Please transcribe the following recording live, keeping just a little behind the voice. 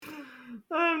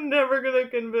I'm never gonna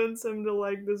convince him to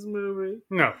like this movie.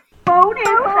 No.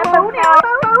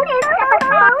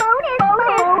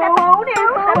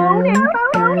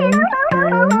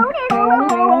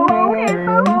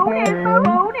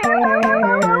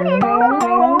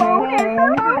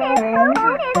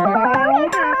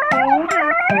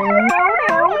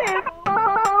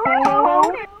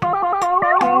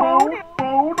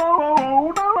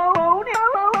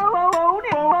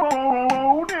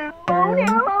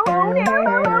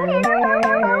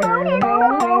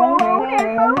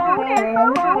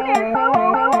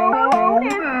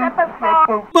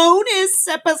 Bonus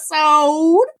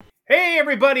episode. Hey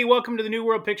everybody, welcome to the New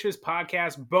World Pictures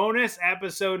podcast bonus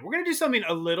episode. We're going to do something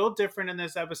a little different in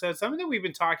this episode, something that we've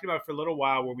been talking about for a little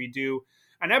while, where we do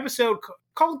an episode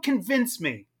called Convince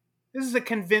Me. This is a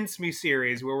Convince Me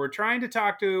series where we're trying to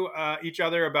talk to each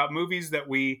other about movies that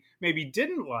we maybe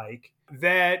didn't like,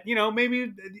 that, you know,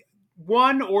 maybe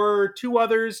one or two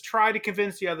others try to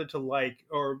convince the other to like,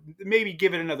 or maybe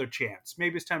give it another chance.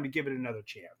 Maybe it's time to give it another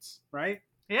chance, right?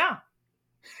 Yeah.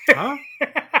 Huh?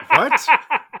 What?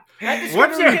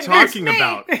 What are you talking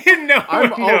about? No,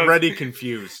 I'm already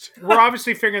confused. We're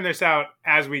obviously figuring this out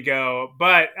as we go,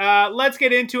 but let's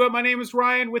get into it. My name is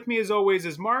Ryan. With me, as always,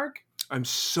 is Mark. I'm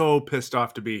so pissed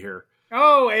off to be here.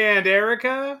 Oh, and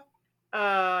Erica.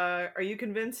 Are you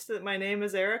convinced that my name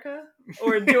is Erica?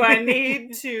 Or do I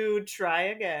need to try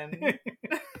again?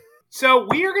 So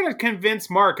we are going to convince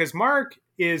Mark, because Mark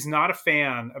is not a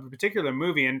fan of a particular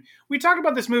movie. And we talked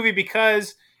about this movie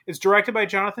because it's directed by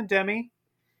Jonathan Demme,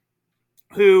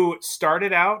 who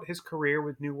started out his career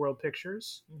with New World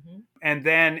Pictures, and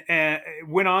then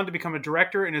went on to become a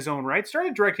director in his own right,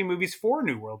 started directing movies for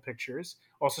New World Pictures,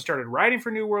 also started writing for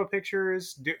New World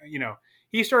Pictures.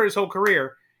 He started his whole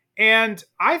career. And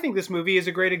I think this movie is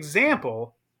a great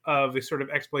example of the sort of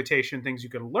exploitation things you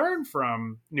could learn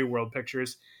from New World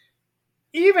Pictures.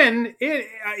 He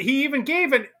even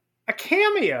gave a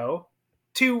cameo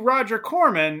to Roger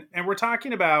Corman, and we're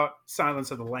talking about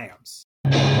Silence of the Lambs.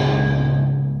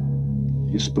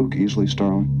 You spook easily,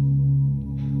 Starling?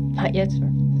 Not yet, sir.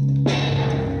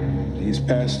 He's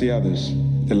past the others.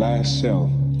 The last cell.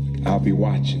 I'll be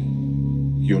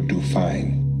watching. You'll do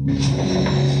fine.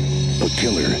 The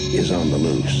killer is on the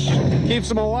loose. Keeps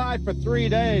them alive for 3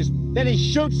 days. Then he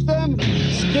shoots them,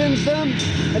 skins them,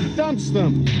 and dumps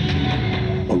them.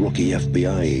 A rookie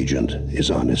FBI agent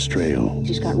is on his trail.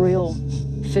 He's got real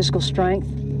physical strength,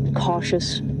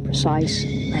 cautious, precise,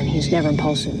 and he's never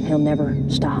impulsive. He'll never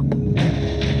stop.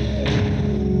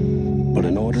 But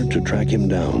in order to track him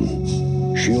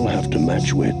down, she'll have to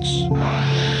match wits.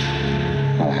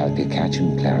 I'll help you catch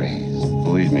him, Clary.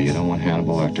 Believe me, you don't want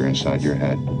Hannibal Lecter inside your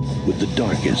head. With the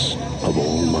darkest of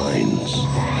all minds.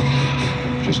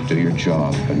 Just do your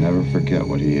job, but never forget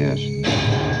what he is.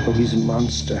 Oh, he's a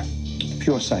monster.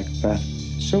 Pure psychopath.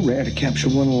 So rare to capture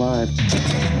one alive.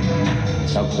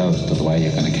 So close to the way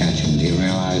you're going to catch him. Do you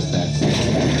realize that?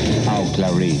 Oh,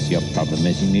 Clarice, your problem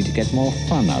is you need to get more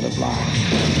fun out of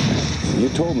life. You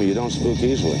told me you don't spook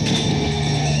easily.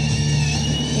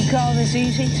 You call this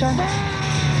easy, sir?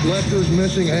 Lecter's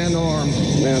missing an arm.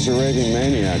 Man's a raving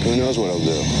maniac. Who knows what he'll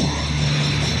do?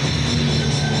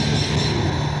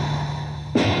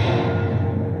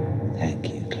 Thank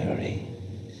you, Clary.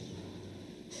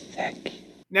 Thank you.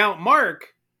 Now, Mark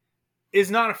is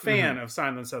not a fan of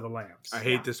Silence of the Lambs. I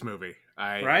hate this movie.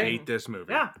 I Right? hate this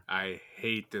movie. Yeah. I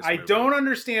hate this I movie. don't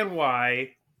understand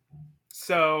why.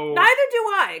 So Neither do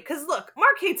I, because look,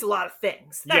 Mark hates a lot of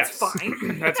things. That's Yes.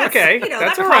 fine. That's okay. That's that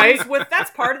all comes right. with that's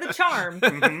part of the charm.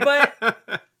 Mhm.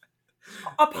 But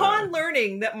upon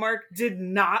learning that Mark did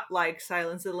not like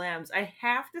Silence of the Lambs, I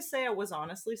have to say I was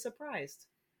honestly surprised.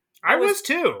 I was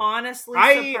too. Honestly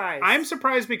surprised. I'm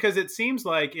surprised because it seems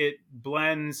like it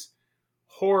blends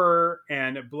horror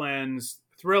and it blends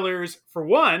thrillers. For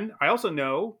one, I also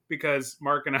know because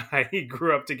Mark and I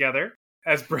grew up together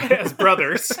as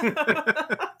brothers.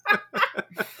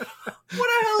 What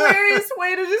a hilarious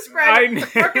way to describe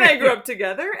it. I- Mark and I grew up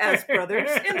together as brothers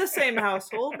in the same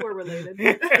household. We're related.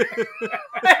 What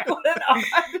an odd.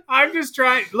 I'm just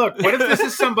trying. Look, what if this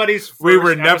is somebody's first We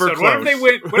were never episode? close. What if they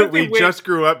went? What if they we went? just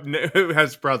grew up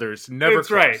as brothers. Never That's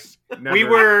close. right.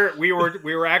 Never. We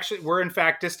were actually, we're in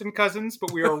fact distant cousins,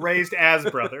 but we were raised as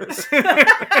brothers.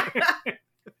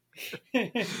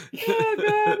 Oh,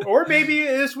 God. Or maybe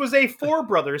this was a four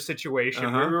brothers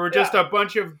situation where we were just a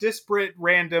bunch of disparate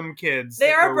random kids. They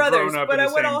that are were brothers, grown up but in I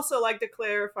the would same- also like to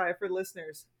clarify for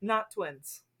listeners, not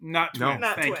twins. not No. twins.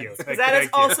 Not Thank twins. you. Because Thank that is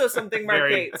thank you. also something Mark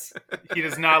Very- hates. He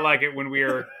does not like it when we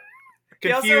are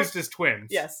He also- confused as twins.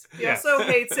 Yes. He Yes. also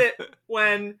hates it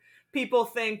when people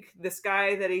think this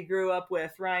guy that he grew up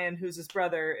with, Ryan, who's his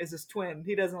brother, is his twin.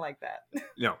 He doesn't like that.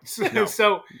 No.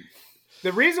 So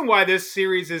the reason why this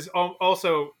series is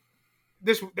also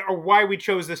this, or why we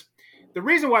chose this, the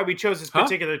reason why we chose this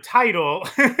particular title,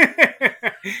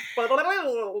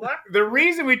 the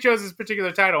reason we chose this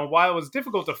particular title, and why it was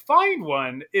difficult to find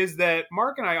one, is that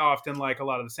Mark and I often like a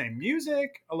lot of the same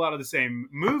music, a lot of the same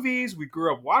movies. We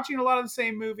grew up watching a lot of the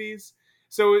same movies.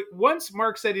 So once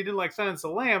Mark said he didn't like Silence of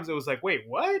the Lambs, it was like, wait,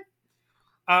 what?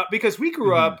 Because we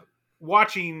grew up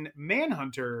watching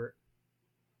Manhunter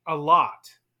a lot.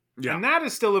 Yeah. And that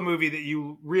is still a movie that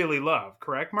you really love,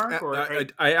 correct, Mark?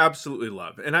 I absolutely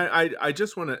love. And I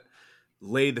just want to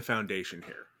lay the foundation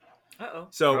here. Uh-oh.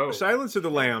 So Silence of the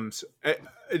Lambs,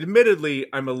 admittedly,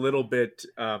 I'm a little bit...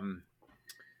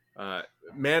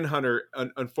 Manhunter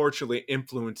unfortunately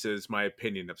influences my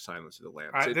opinion of Silence of the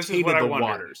Lambs. It tainted the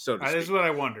waters, so to speak. This is what I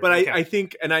wondered. But I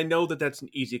think, and I know that that's an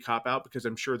easy cop-out because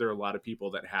I'm sure there are a lot of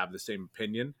people that have the same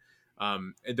opinion.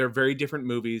 They're very different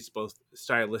movies, both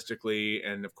stylistically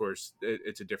and, of course,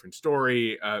 it's a different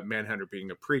story, Manhunter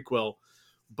being a prequel.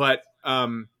 But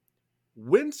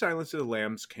when Silence of the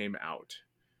Lambs came out,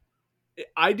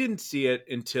 I didn't see it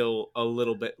until a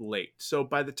little bit late. So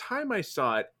by the time I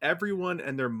saw it, everyone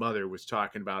and their mother was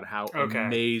talking about how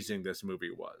amazing this movie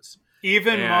was.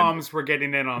 Even moms were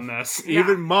getting in on this.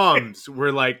 Even moms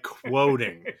were like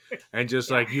quoting and just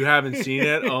like, you haven't seen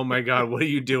it? Oh my God, what are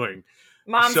you doing?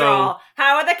 Moms are all,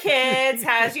 how are the kids?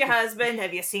 How's your husband?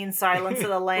 Have you seen Silence of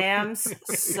the Lambs?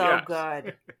 So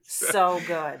good. So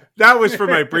good. That was for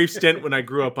my brief stint when I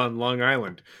grew up on Long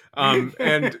Island.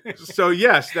 And so,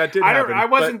 yes, that did happen. I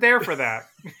wasn't there for that.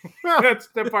 That's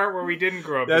the part where we didn't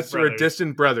grow up. That's where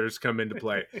distant brothers come into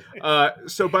play.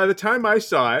 So by the time I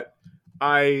saw it,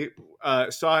 I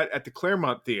saw it at the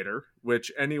Claremont Theater,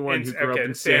 which anyone who grew up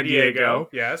in San Diego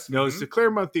knows. The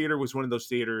Claremont Theater was one of those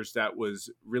theaters that was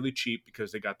really cheap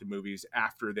because they got the movies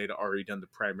after they'd already done the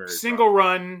primary single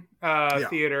run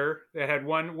theater that had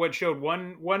what showed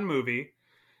one movie.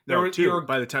 No, two.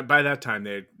 By that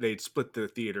time, they'd split the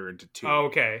theater into two.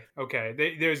 Oh,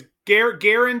 okay. There's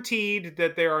guaranteed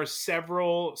that there are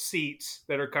several seats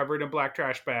that are covered in black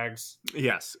trash bags.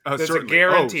 Yes, that's a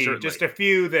guarantee. Just a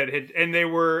few that had,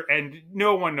 and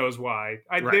no one knows why.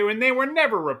 They were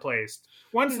never replaced.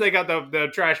 Once they got the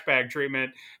trash bag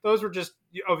treatment, those were just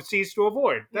seats to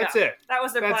avoid. That's it. That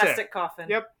was their plastic coffin.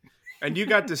 Yep. And you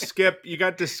got to skip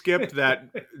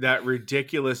that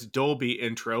ridiculous Dolby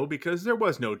intro because there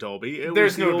was no Dolby.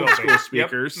 There's no old school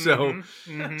speakers.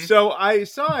 Yep. So I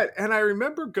saw it and I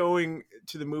remember going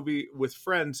to the movie with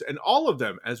friends and all of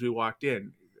them as we walked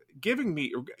in giving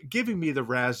me the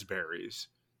raspberries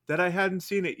that I hadn't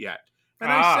seen it yet.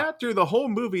 And I sat through the whole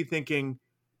movie thinking,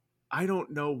 I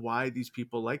don't know why these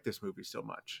people like this movie so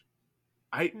much.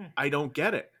 I don't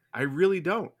get it. I really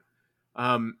don't.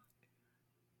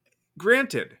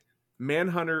 Granted,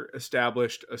 Manhunter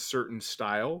established a certain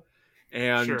style,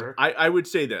 and I would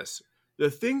say this.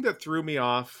 The thing that threw me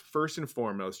off, first and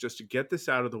foremost, just to get this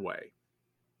out of the way,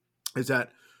 is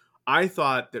that I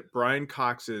thought that Brian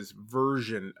Cox's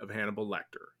version of Hannibal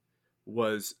Lecter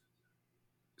was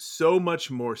so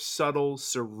much more subtle,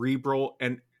 cerebral,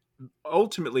 and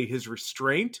ultimately his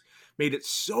restraint made it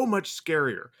so much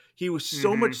scarier. He was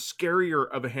so much scarier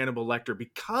of a Hannibal Lecter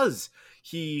because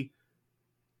he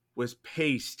was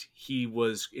paced, he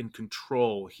was in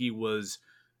control, you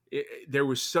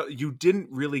didn't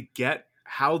really get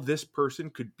how this person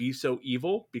could be so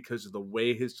evil because of the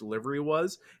way his delivery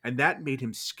was, and that made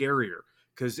him scarier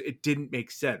because it didn't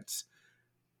make sense.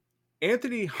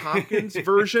 Anthony Hopkins'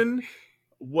 version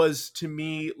was to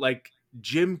me like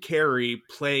Jim Carrey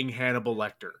playing Hannibal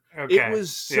Lecter. It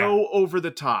was so over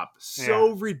the top,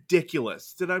 so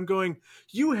ridiculous that I'm going,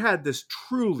 you had this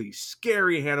truly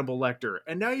scary Hannibal Lecter,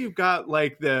 and now you've got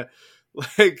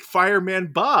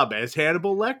Fireman Bob as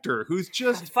Hannibal Lecter, who's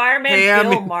just Fireman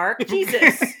Bill, Mark.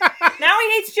 Jesus. Now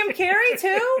he hates Jim Carrey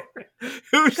too?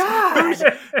 who's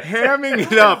hamming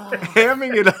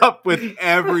it up with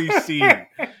every scene.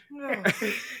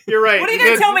 You're right. What are you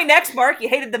going to tell me next, Mark? You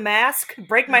hated The Mask?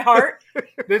 Break my heart?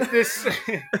 The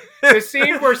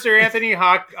scene where Sir Anthony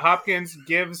Hopkins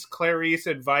gives Clarice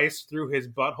advice through his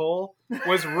butthole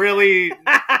was really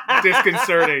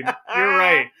disconcerting. You're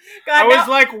right. God, I was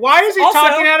like, why is he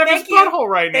talking out of his butthole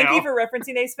right now? Thank you for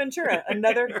referencing Ace Ventura,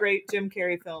 another great Jim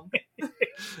Carrey film.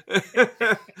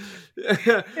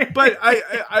 But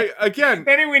I again...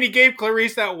 And when he gave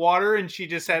Clarice that water and she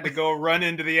just had to go run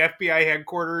into the FBI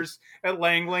headquarters at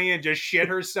Langley and just shit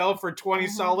herself for 20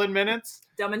 solid minutes.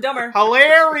 Dumb and Dumber.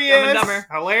 Hilarious. Dumb and Dumber.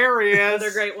 Hilarious.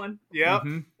 Another great one. Yep.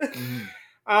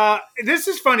 This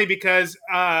is funny because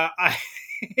I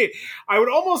would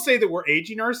almost say that we're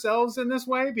aging ourselves in this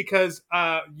way because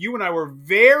you and I were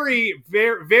very,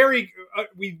 very, very.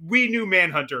 We knew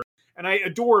Manhunter, and I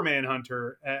adore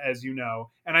Manhunter, as you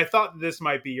know. And I thought this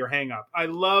might be your hang-up. I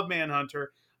love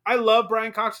Manhunter. I love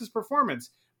Brian Cox's performance.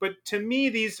 But to me,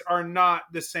 these are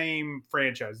not the same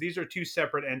franchise. These are two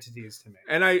separate entities to me.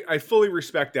 And I fully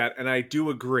respect that, and I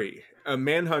do agree.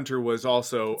 Manhunter was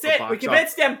also That's it. We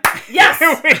convinced him. Yes!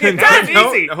 That was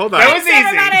easy. Hold on.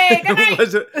 That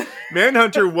was easy.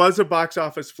 Manhunter was a box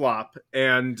office flop,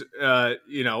 and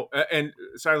and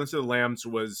Silence of the Lambs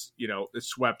was, it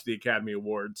swept the Academy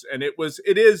Awards, and it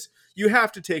is. You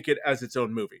have to take it as its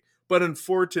own movie. But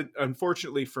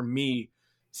unfortunately for me,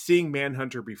 seeing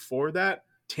Manhunter before that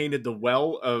tainted the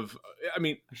well of. I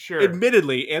mean, sure.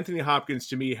 Admittedly, Anthony Hopkins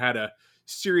to me had a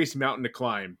serious mountain to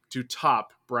climb to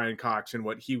top Brian Cox and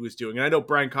what he was doing. And I know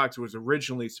Brian Cox was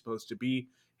originally supposed to be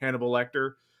Hannibal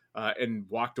Lecter and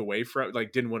walked away from,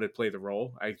 didn't want to play the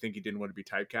role. I think he didn't want to be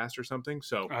typecast or something.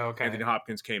 So Anthony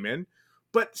Hopkins came in.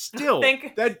 But still,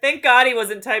 thank God he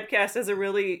wasn't typecast as a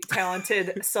really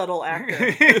talented, subtle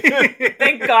actor.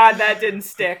 Thank God that didn't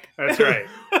stick. That's right.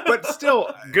 But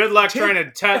still, good luck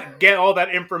trying to get all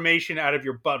that information out of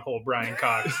your butthole, Brian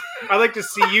Cox. I'd like to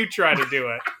see you try to do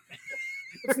it.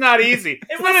 It's not easy.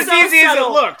 It's not as easy as it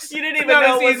looks. You didn't even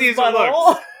know it was his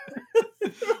butthole.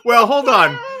 Well, hold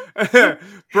on.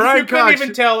 Brian Cox couldn't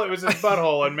even tell it was his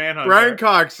butthole in Manhunter. Brian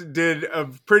Cox did a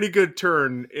pretty good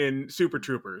turn in Super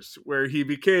Troopers, where he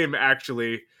became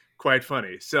actually quite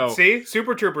funny. So see,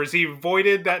 Super Troopers, he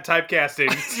avoided that typecasting.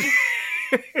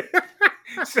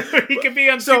 So he could be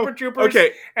on Super Troopers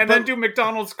and then do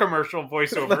McDonald's commercial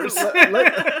voiceovers.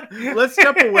 Let's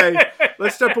step away.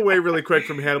 Let's step away really quick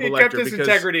from Hannibal Lecter. He kept his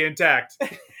integrity intact.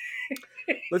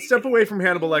 Let's step away from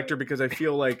Hannibal Lecter because I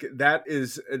feel like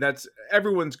that's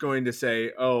everyone's going to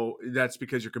say, oh, that's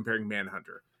because you're comparing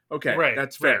Manhunter. Okay, right,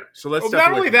 that's fair. Right. So let's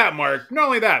not only that, Mark, not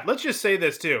only that, let's just say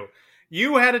this too.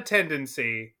 You had a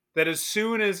tendency that as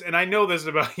soon as, and I know this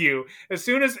about you, as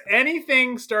soon as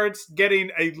anything starts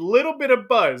getting a little bit of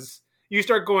buzz, you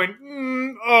start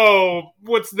going,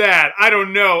 what's that? I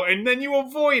don't know. And then you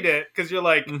avoid it because you're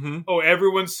like, oh,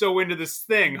 everyone's so into this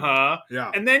thing, huh? Yeah.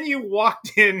 And then you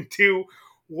walked into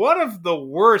one of the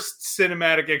worst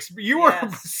cinematic you were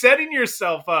setting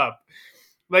yourself up.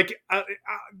 Like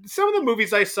some of the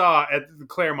movies I saw at the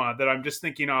Claremont that I'm just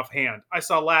thinking offhand, I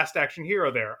saw Last Action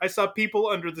Hero there. I saw People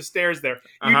Under the Stairs there.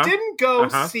 You didn't go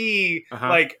see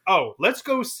let's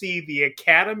go see the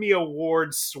Academy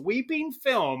Award sweeping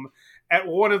film at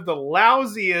one of the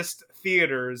lousiest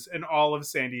theaters in all of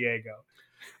San Diego.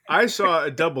 I saw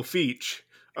a double feature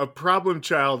of Problem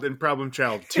Child and Problem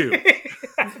Child 2.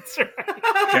 That's right.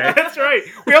 Okay. That's right.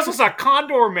 We also saw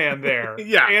Condor Man there.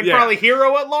 And probably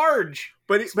Hero at Large.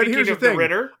 But here's the thing.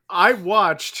 Ritter. I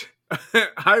watched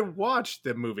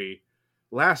the movie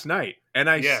last night and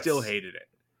I still hated it.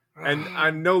 And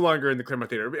I'm no longer in the Claremont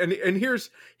Theater. And here's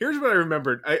what I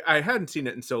remembered. I hadn't seen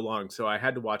it in so long, so I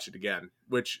had to watch it again,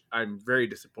 which I'm very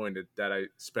disappointed that I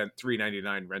spent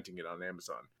 $3.99 renting it on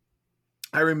Amazon.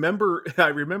 I remember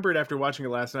it after watching it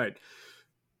last night.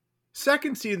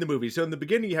 Second scene in the movie. So in the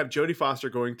beginning, you have Jodie Foster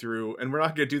going through, and we're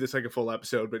not going to do this like a full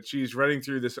episode, but she's running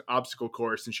through this obstacle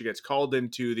course, and she gets called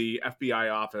into the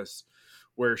FBI office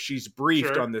where she's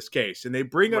briefed on this case. And they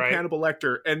bring up Hannibal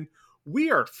Lecter, and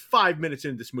we are 5 minutes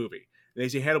into this movie. And they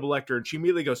say Hannibal Lecter, and she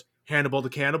immediately goes, Hannibal the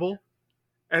Cannibal?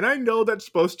 And I know that's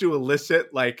supposed to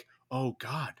elicit like, oh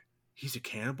God, he's a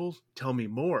cannibal? Tell me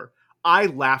more. I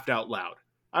laughed out loud.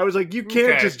 I was like, you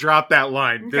can't just drop that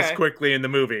line this quickly in the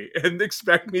movie and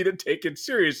expect me to take it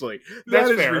seriously. That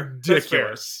is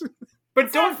ridiculous.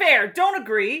 But don't fair. Don't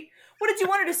agree. What did you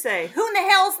want her to say? Who in the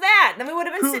hell's that? Then we would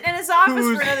have been sitting in his office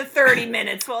for another 30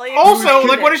 minutes while he also,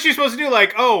 like, what is she supposed to do?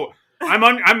 Like,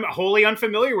 I'm wholly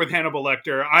unfamiliar with Hannibal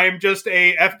Lecter. I'm just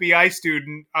a FBI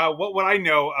student. What would I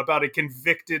know about a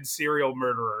convicted serial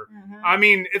murderer? I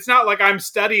mean, it's not like I'm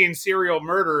studying serial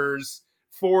murderers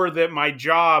for my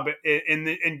job in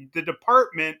the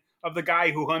department of the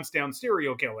guy who hunts down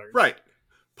serial killers. Right.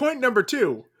 Point number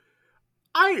 2.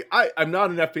 I'm not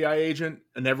an FBI agent.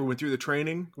 I never went through the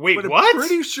training. Wait, but what? I'm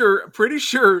pretty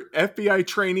sure FBI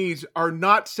trainees are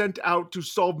not sent out to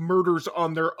solve murders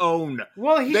on their own.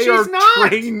 Well, she's not.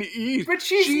 Trainees. But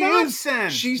she's not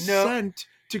sent. She's sent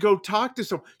to go talk to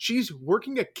someone. She's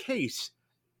working a case.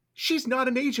 She's not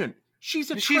an agent.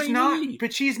 She's a trainee.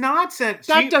 But she's not sent.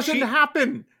 That doesn't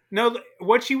happen. No,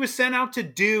 what she was sent out to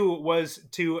do was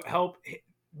to help,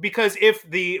 because if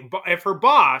her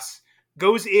boss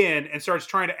goes in and starts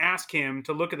trying to ask him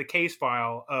to look at the case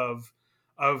file of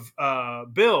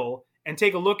Bill, and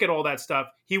take a look at all that stuff,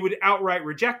 he would outright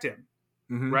reject him,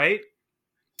 right?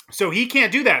 So he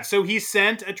can't do that. So he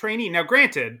sent a trainee. Now,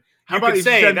 granted, how you about could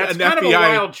say that's kind of a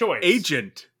wild choice.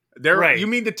 Agent. Right. You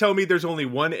mean to tell me there's only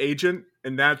one agent,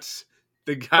 and that's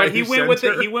the guy? But he went with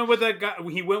he went with a guy.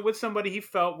 He went with somebody he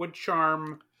felt would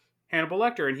charm Hannibal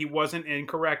Lecter, and he wasn't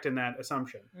incorrect in that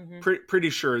assumption. Pretty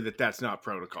sure that's not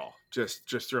protocol.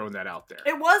 Just throwing that out there.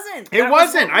 It wasn't. It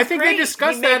wasn't. I think they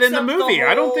discussed that in the movie.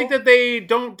 I don't think that they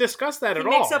don't discuss that at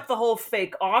all. He makes up the whole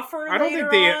fake offer. I don't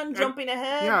think they jumping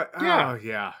ahead.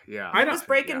 Yeah. I was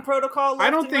breaking protocol. Left I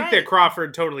don't think that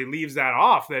Crawford totally leaves that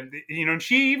off. That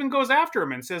she even goes after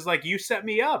him and says like, "You set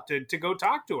me up to go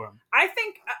talk to him." I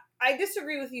think I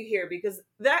disagree with you here because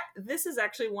this is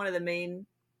actually one of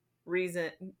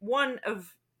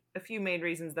a few main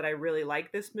reasons that I really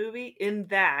like this movie, in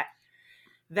that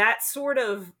sort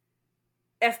of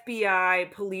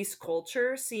FBI police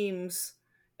culture seems,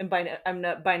 and I'm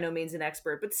not by no means an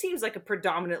expert, but seems like a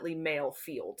predominantly male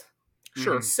field.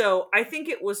 Sure. So I think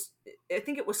it was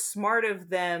smart of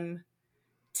them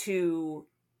to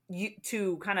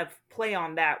kind of play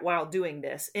on that while doing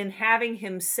this. In having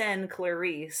him send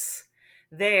Clarice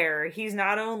there, he's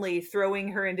not only throwing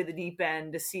her into the deep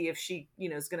end to see if she,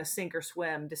 is going to sink or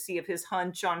swim, to see if his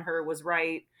hunch on her was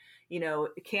right.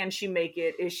 Can she make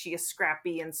it? Is she as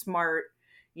scrappy and smart,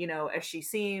 as she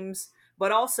seems?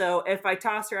 But also, if I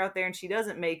toss her out there and she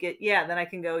doesn't make it, then I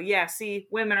can go, see,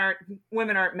 women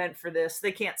aren't meant for this.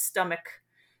 They can't stomach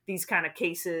these kind of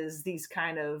cases, these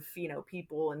kind of,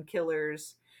 people and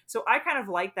killers. So I kind of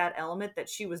like that element, that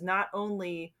she was not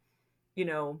only,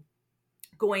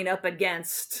 going up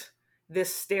against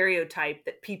this stereotype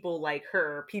that people like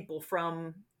her, people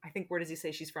from, I think, where does he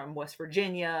say she's from? West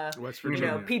Virginia.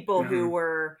 People who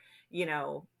were,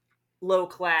 low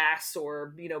class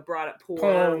or, brought up poor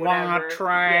or whatever.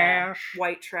 Trash.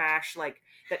 White trash. Like,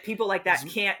 that people like that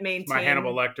can't maintain. My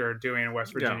Hannibal Lecter doing a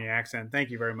West Virginia accent.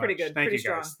 Thank you very much. Pretty good. Thank pretty you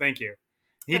guys. Strong. Thank you.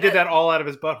 He did that all out of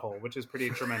his butthole, which is pretty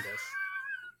tremendous.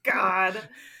 God.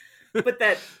 But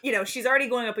that, she's already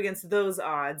going up against those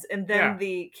odds. And then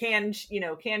can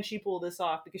she pull this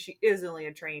off because she is only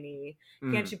a trainee?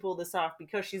 Can she pull this off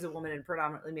because she's a woman in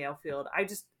predominantly male field?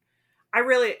 I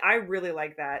really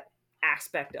like that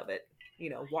aspect of it,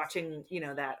 watching,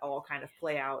 that all kind of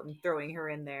play out and throwing her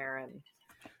in there. And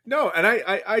no, and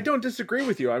I don't disagree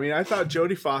with you. I mean, I thought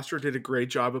Jodie Foster did a great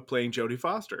job of playing Jodie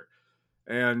Foster.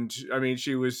 And I mean,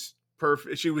 she was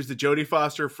perfect. She was the Jodie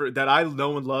Foster that I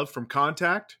know and love from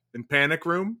Contact and Panic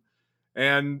Room.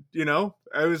 And,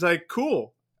 I was like,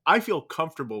 cool. I feel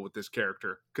comfortable with this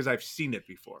character because I've seen it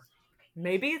before.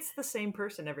 Maybe it's the same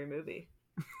person every movie.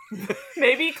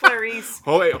 Maybe Clarice.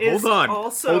 Hold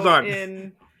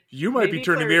on. You might be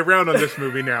turning me around on this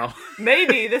movie now.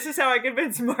 Maybe this is how I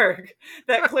convince Mark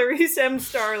that Clarice M.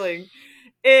 Starling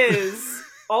is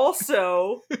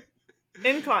also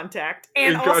in Contact,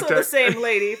 and also the same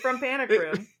lady from Panic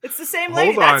Room. It's the same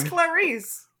lady. That's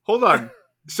Clarice. Hold on.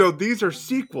 So these are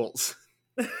sequels.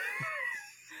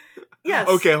 Yes.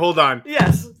 Okay, hold on.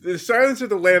 Yes. The Silence of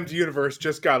the Lambs universe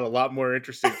just got a lot more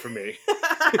interesting for me.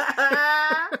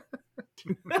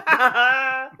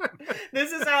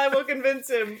 This is how I will convince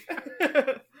him.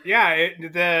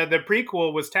 The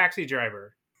prequel was Taxi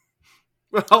Driver.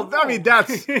 Well, I mean,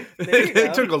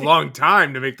 it took a long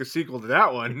time to make the sequel to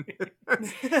that one.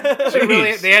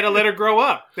 They had to let her grow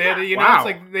up. They had to, it's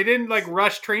like they didn't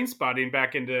rush Trainspotting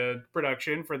back into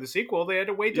production for the sequel. They had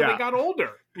to wait till they got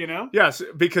older, Yes,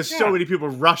 because so many people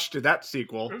rushed to that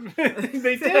sequel.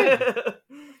 They did.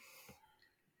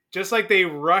 Just like they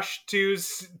rushed to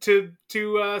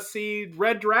see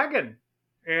Red Dragon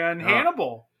and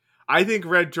Hannibal. I think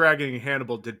Red Dragon and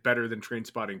Hannibal did better than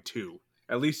Trainspotting 2.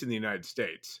 At least in the United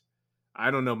States.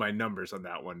 I don't know my numbers on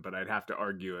that one, but I'd have to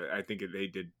argue it. I think they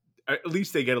did. At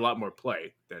least they get a lot more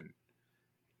play than.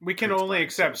 We can only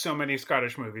accept so many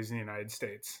Scottish movies in the United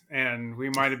States, and we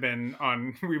might have been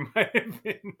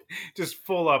just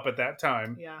full up at that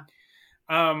time. Yeah.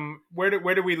 Where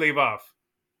do we leave off?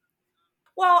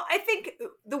 Well, I think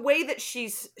the way that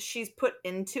she's put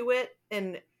into it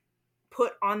and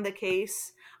put on the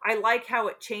case, I like how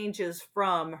it changes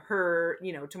from her,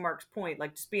 to Mark's point,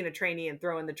 like just being a trainee and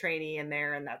throwing the trainee in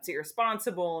there, and that's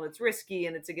irresponsible and it's risky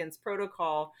and it's against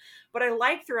protocol. But I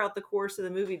like throughout the course of the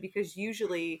movie, because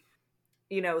usually,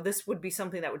 this would be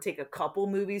something that would take a couple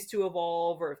movies to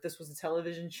evolve, or if this was a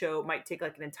television show, it might take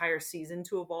like an entire season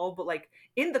to evolve. But like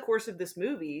in the course of this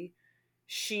movie,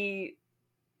 she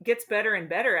gets better and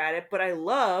better at it. But I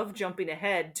love jumping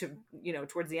ahead to,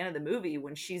 towards the end of the movie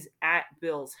when she's at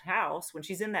Bill's house, when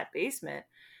she's in that basement,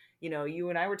 you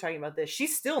and I were talking about this.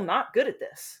 She's still not good at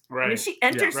this. Right. I mean, she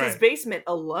enters his basement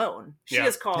alone. She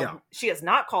has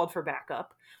not called for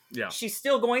backup. Yeah. She's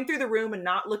still going through the room and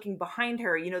not looking behind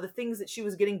her. The things that she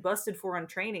was getting busted for on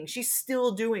training, she's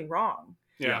still doing wrong.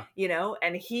 Yeah.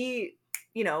 And he,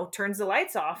 turns the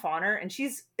lights off on her and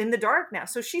she's in the dark now.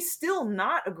 So she's still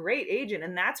not a great agent.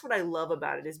 And that's what I love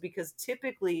about it, is because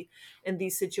typically in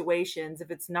these situations, if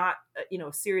it's not,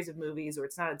 a series of movies or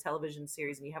it's not a television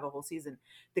series and you have a whole season,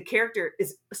 the character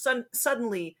is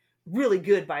suddenly really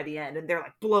good by the end and they're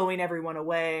like blowing everyone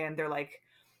away. And they're like,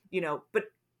 but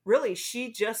really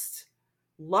she just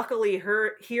luckily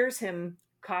hears him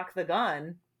cock the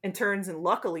gun and turns and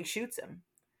luckily shoots him.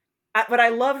 But I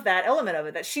love that element of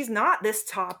it, that she's not this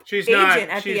top agent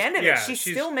at the end of it. She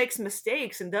still makes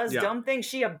mistakes and does dumb things.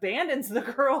 She abandons the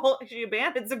girl. She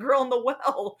abandons the girl in the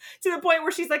well to the point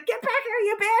where she's like, "Get back here,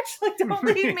 you bitch! Like, don't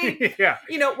leave me."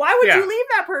 Why would you leave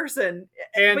that person?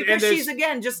 Because she's,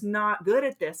 again, just not good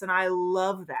at this. And I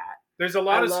love that. There's a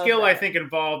lot of skill, I think,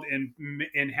 involved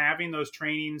in having those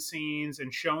training scenes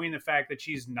and showing the fact that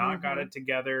she's not got it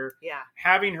together. Yeah.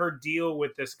 Having her deal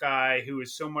with this guy who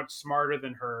is so much smarter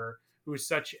than her, who is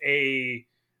such a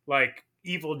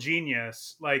evil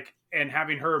genius, and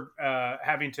having her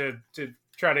having to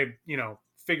try to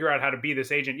figure out how to be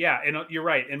this agent. Yeah, and you're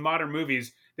right. In modern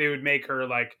movies, they would make her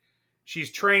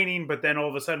she's training, but then all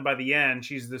of a sudden by the end,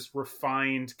 she's this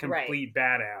refined, complete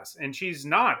badass. And she's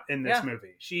not in this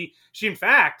movie. She in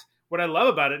fact, what I love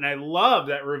about it, and I love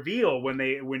that reveal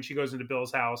when she goes into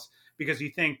Bill's house, because you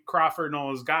think Crawford and all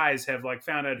his guys have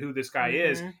found out who this guy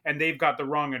is, and they've got the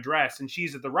wrong address, and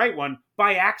she's at the right one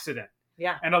by accident.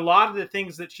 Yeah. And a lot of the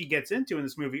things that she gets into in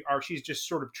this movie she's just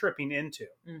sort of tripping into.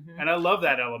 And I love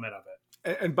that element of it.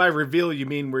 And by reveal, you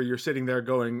mean where you're sitting there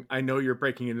going, I know you're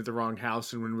breaking into the wrong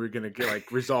house, and when we're going to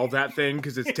resolve that thing,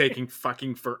 because it's taking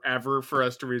fucking forever for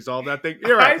us to resolve that thing.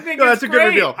 You're right. I think that's a good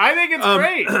reveal. I think it's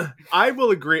great. I will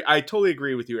agree. I totally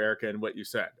agree with you, Erica, and what you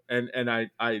said. And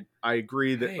I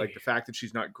agree that the fact that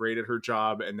she's not great at her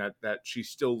job and that she's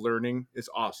still learning is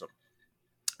awesome.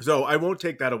 So I won't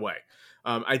take that away.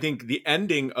 I think the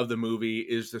ending of the movie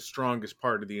is the strongest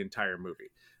part of the entire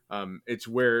movie. It's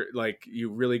where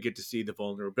you really get to see the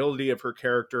vulnerability of her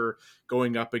character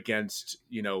going up against,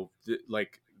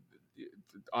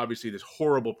 obviously this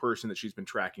horrible person that she's been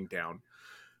tracking down.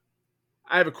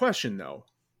 I have a question though.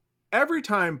 Every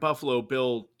time Buffalo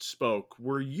Bill spoke,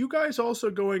 were you guys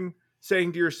also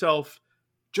saying to yourself,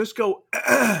 just go,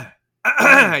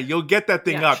 you'll get that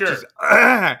thing up. Sure.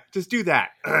 Just do that.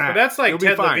 But that's Ted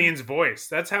Levine's voice.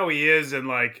 That's how he is in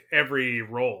every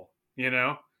role,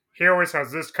 He always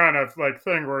has this kind of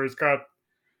thing where he's got,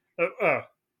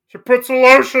 she puts the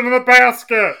lotion in the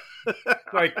basket.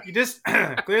 You just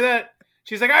clear that.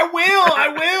 She's like, I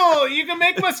will. You can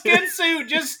make my skin suit.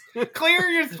 Just clear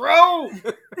your throat.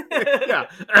 Yeah.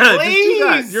 Just do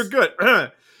that. You're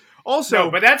good. Also,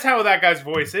 no, but that's how that guy's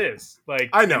voice is.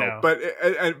 I know. But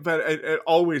it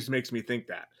always makes me think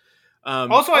that.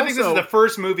 Also, I think this is the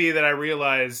first movie that I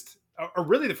realized, or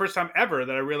really the first time ever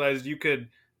that I realized you could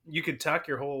tuck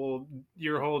your whole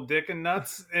dick and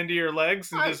nuts into your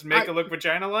legs and just make it look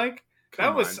vagina-like.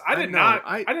 I did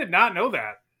not know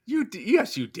that.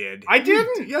 Yes, you did. I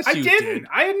didn't. Yes, you didn't.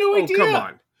 I had no idea. Come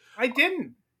on. I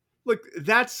didn't. Look,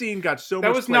 that scene got so much.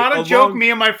 That was not a joke me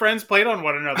and my friends played on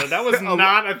one another. That was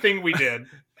not a thing we did.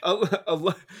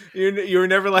 You were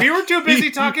never we were too busy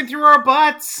talking through our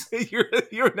butts. You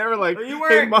were never like, you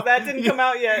weren't. Hey, that didn't come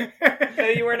out yet. No,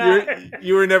 you were not.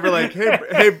 You were never like,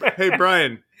 hey,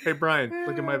 Brian. Hey, Brian.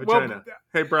 Look at my vagina.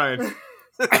 Hey, Brian.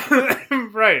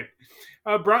 Right.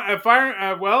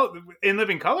 In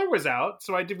Living Color was out,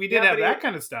 so we did have that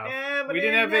kind of stuff. Yeah, we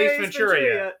didn't have Ace Ventura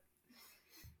yet.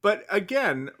 But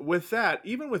again,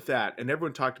 even with that, and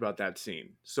everyone talked about that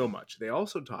scene so much, they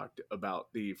also talked about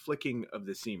the flicking of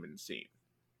the semen scene,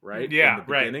 right? Yeah, in the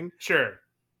beginning. Right. Sure.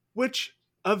 Which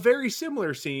a very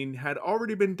similar scene had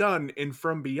already been done in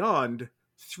From Beyond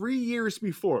 3 years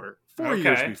before, 4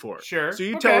 years before. Sure. So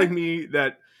you're telling me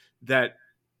that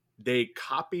they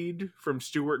copied from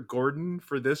Stuart Gordon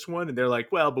for this one, and they're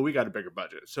like, well, but we got a bigger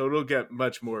budget, so it'll get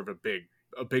much more of a big,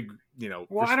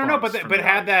 Well, I don't know, but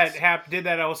did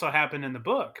that also happen in the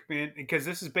book? Because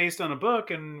this is based on a book,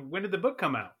 and when did the book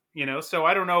come out? So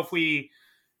I don't know if we,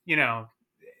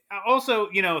 also,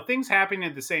 things happening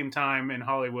at the same time in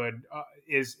Hollywood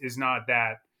is not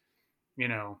that,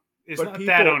 it's not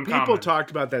that uncommon. People talked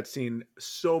about that scene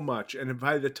so much, and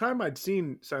by the time I'd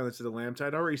seen Silence of the Lambs,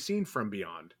 I'd already seen From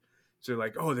Beyond. So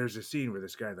like, oh, there's a scene where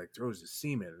this guy throws his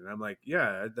semen, and I'm like,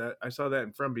 yeah, I saw that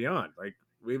in From Beyond.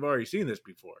 We've already seen this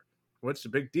before. What's the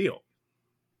big deal?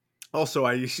 Also,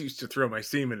 I used to throw my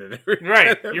semen in it.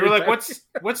 Right. You were like,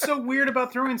 what's so weird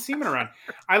about throwing semen around?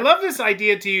 I love this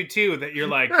idea to you, too, that you're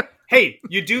like, hey,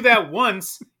 you do that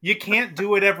once, you can't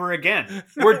do it ever again.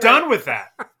 We're done with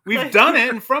that. We've done it,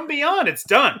 and From Beyond, it's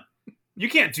done. You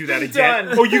can't do that again.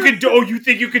 Done. Oh, you can do. Oh, you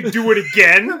think you can do it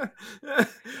again?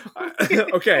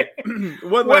 Okay.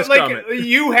 One last comment.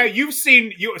 You've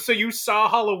seen so you saw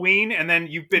Halloween, and then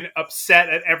you've been upset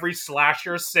at every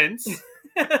slasher since.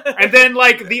 And then,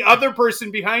 like, the other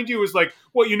person behind you was like,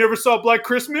 "What? You never saw Black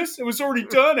Christmas? It was already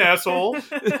done, asshole."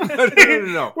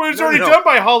 No. Well, it was already done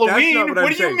by Halloween.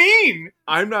 What do you mean?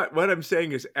 I'm not. What I'm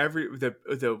saying is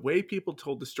the way people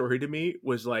told the story to me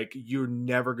was like, you're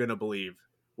never gonna believe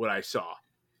what I saw.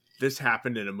 This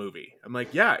happened in a movie. I'm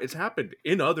like, yeah, it's happened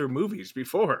in other movies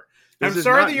before. I'm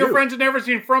sorry that your friends have never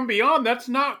seen From Beyond. That's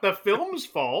not the film's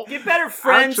fault. Get better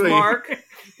friends, Actually, Mark.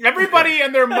 Everybody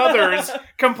and their mothers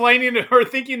complaining or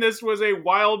thinking this was a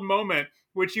wild moment,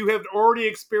 which you have already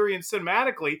experienced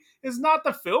cinematically, is not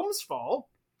the film's fault.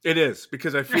 It is,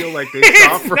 because I feel like they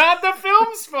saw It's not the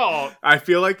film's fault. I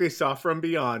feel like they saw From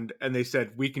Beyond and they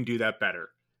said, we can do that better.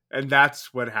 And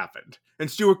that's what happened. And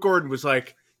Stuart Gordon was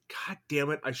like, God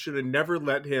damn it, I should have never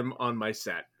let him on my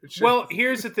set. Well,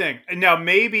 here's the thing. Now,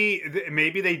 maybe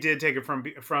they did take it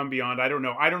from Beyond. I don't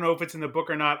know. I don't know if it's in the book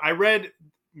or not. I read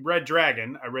Red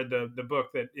Dragon. I read the book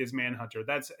that is Manhunter.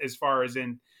 That's as far as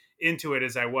into it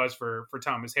as I was for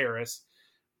Thomas Harris.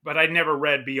 But I'd never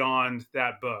read beyond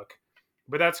that book.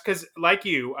 But that's because, like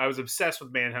you, I was obsessed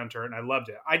with Manhunter and I loved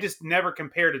it. I just never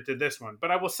compared it to this one.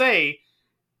 But I will say,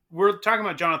 we're talking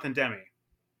about Jonathan Demme.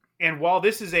 And while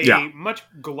this is a much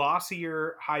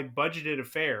glossier, high-budgeted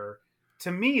affair,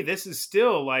 to me, this is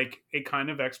still like a kind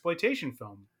of exploitation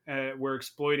film. We're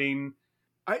exploiting,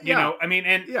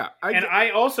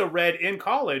 I also read in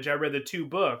college, I read the two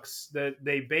books that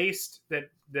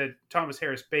that Thomas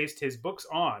Harris based his books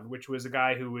on, which was the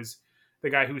guy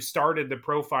who started the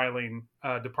profiling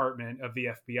department of the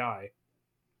FBI.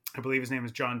 I believe his name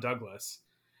is John Douglas.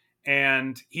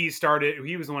 And he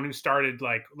was the one who started,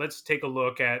 like, let's take a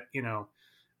look at,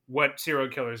 what serial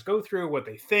killers go through, what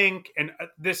they think. And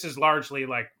this is largely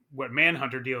like what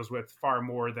Manhunter deals with far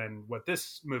more than what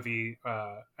this movie,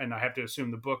 and I have to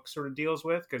assume the book sort of deals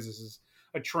with, because this is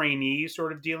a trainee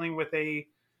sort of dealing with a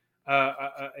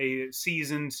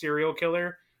seasoned serial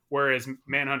killer. Whereas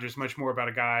Manhunter is much more about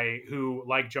a guy who,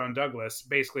 like John Douglas,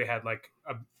 basically had like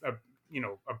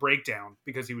a breakdown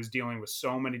because he was dealing with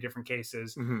so many different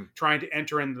cases, trying to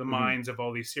enter into the minds of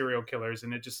all these serial killers.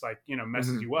 And it just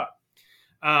messes you up.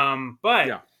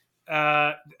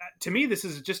 To me, this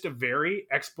is just a very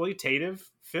exploitative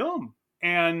film.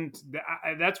 And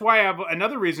that's why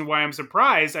another reason why I'm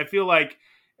surprised. I feel like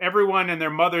everyone and their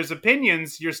mother's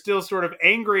opinions, you're still sort of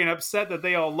angry and upset that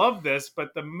they all love this,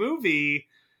 but the movie,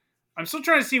 I'm still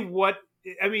trying to see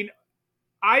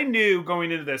I knew going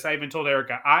into this, I even told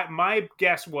Erica, my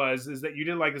guess is that you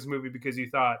didn't like this movie because you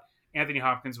thought Anthony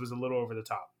Hopkins was a little over the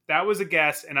top. That was a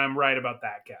guess, and I'm right about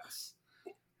that guess.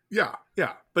 Yeah.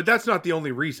 But that's not the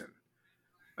only reason.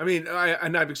 I mean,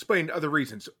 I've explained other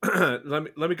reasons.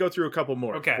 Let me go through a couple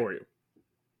more for you.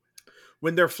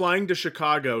 When they're flying to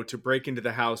Chicago to break into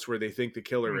the house where they think the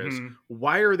killer is,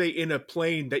 why are they in a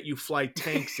plane that you fly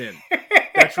tanks in?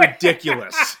 That's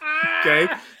ridiculous. Okay?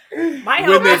 My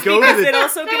hope is because it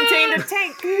also contained a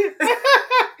tank.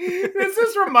 This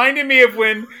is reminding me of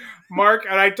when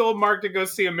I told Mark to go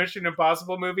see a Mission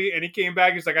Impossible movie, and he came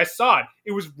back, he's like, I saw it.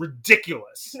 It was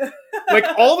ridiculous. Like,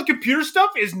 all the computer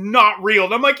stuff is not real.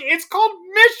 And I'm like, it's called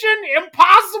Mission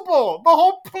Impossible. The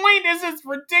whole point is it's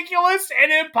ridiculous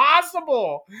and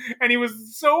impossible. And he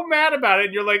was so mad about it,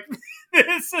 and you're like,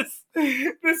 this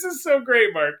is so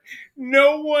great, Mark.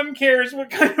 No one cares what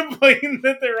kind of plane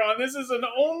that they're on. This is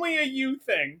only a you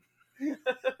thing.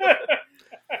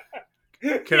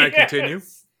 Can I continue?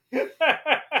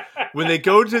 When they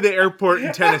go to the airport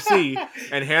in Tennessee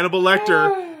and Hannibal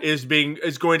Lecter is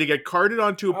going to get carted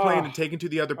onto a plane and taken to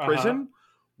the other prison,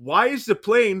 why is the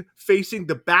plane facing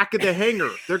the back of the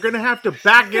hangar? They're going to have to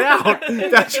back it out.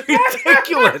 That's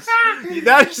ridiculous.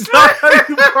 That's not how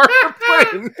you park a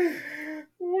plane.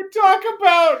 We'll talk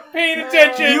about paying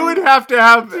attention. You would have to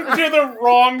have to the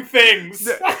wrong things.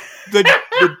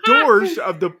 The doors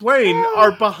of the plane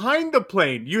are behind the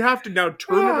plane. You have to now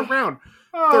turn it around.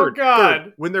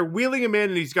 Third, when they're wheeling him in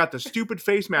and he's got the stupid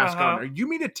face mask on, are you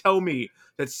mean to tell me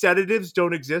that sedatives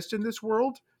don't exist in this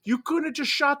world? You couldn't have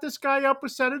just shot this guy up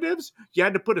with sedatives? You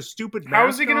had to put a stupid mask on. How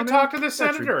is he going to talk to the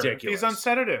senator if he's on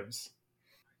sedatives?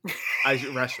 I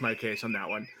rest my case on that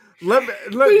one.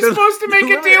 He's supposed to make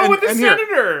a deal with the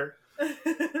senator.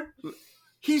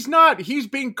 He's not. He's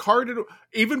being carted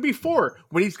even before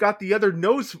when he's got the other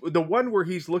nose, the one where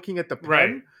he's looking at the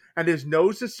pen and his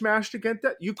nose is smashed against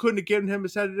that. You couldn't have given him a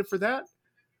sedative for that.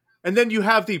 And then you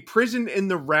have the prison in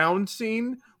the round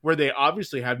scene where they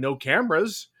obviously have no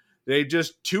cameras. They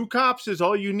just 2 cops is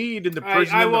all you need in the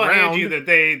prison I in the will round. hand you that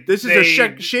this is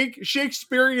a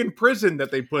Shakespearean prison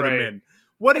that they put him in.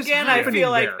 What is Again, happening I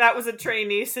feel there? like that was a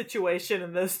trainee situation,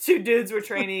 and those 2 dudes were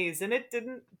trainees, and it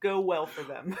didn't go well for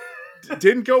them.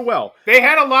 Didn't go well. They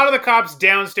had a lot of the cops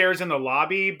downstairs in the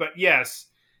lobby, but yes,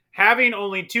 having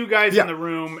only 2 guys in the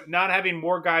room, not having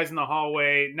more guys in the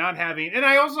hallway, not having, and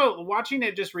I also watching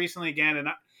it just recently again, and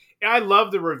I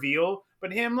love the reveal,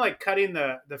 but him like cutting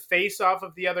the face off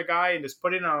of the other guy and just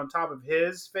putting it on top of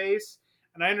his face.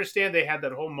 And I understand they had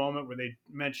that whole moment where they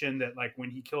mentioned that like when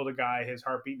he killed a guy, his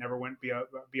heartbeat never went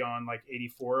beyond like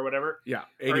 84 or whatever. Yeah,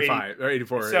 85 or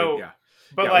 84. So, yeah,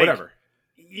 but yeah, like whatever.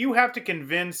 You have to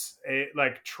convince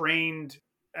like trained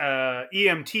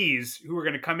EMTs who are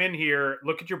going to come in here,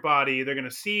 look at your body. They're going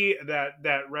to see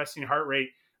that resting heart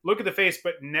rate, look at the face,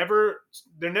 but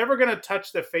they're never going to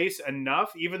touch the face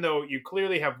enough, even though you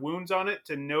clearly have wounds on it,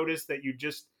 to notice that you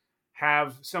just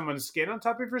have someone's skin on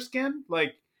top of your skin.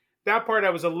 Like that part, I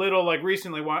was a little like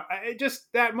recently.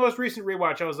 Just that most recent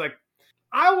rewatch, I was like,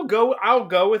 I'll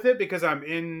go with it because I'm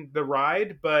in the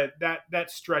ride, but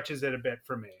that stretches it a bit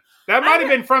for me. That might have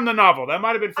been from the novel. I'm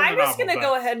just going to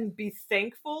go ahead and be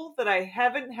thankful that I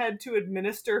haven't had to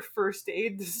administer first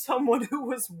aid to someone who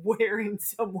was wearing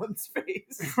someone's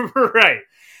face. Right.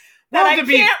 That I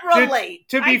can't relate.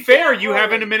 To be fair, you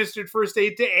haven't administered first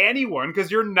aid to anyone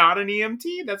because you're not an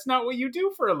EMT. That's not what you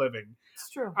do for a living. It's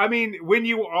true. I mean, when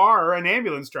you are an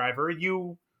ambulance driver,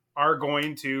 you are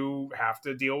going to have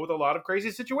to deal with a lot of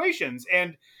crazy situations.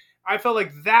 And I felt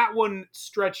like that one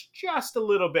stretched just a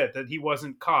little bit, that he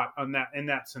wasn't caught in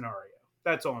that scenario.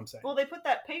 That's all I'm saying. Well, they put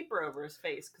that paper over his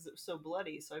face because it was so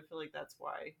bloody, so I feel like that's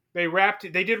why.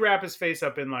 They did wrap his face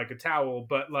up in like a towel,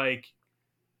 but like,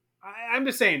 I'm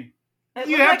just saying,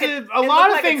 you have like to, a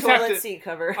lot of things have to, seat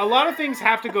cover. A lot of things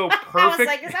have to go perfect. I was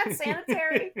like, is that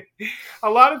sanitary? A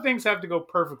lot of things have to go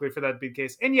perfectly for that to be the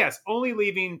case. And yes, only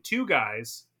leaving 2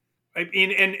 guys.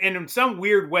 In some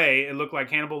weird way, it looked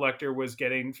like Hannibal Lecter was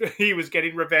getting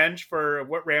revenge for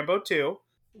what Rambo 2.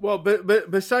 Well, but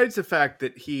besides the fact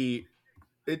that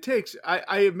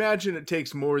I imagine it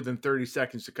takes more than 30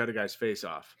 seconds to cut a guy's face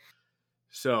off.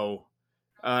 So,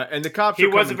 and the cops he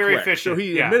wasn't very efficient. So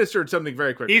he administered something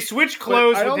very quick. He switched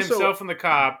clothes with himself and the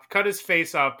cop, cut his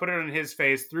face off, put it on his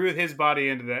face, threw his body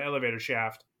into the elevator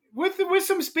shaft with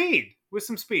some speed.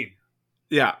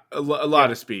 Yeah, a lot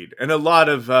of speed and a lot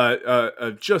of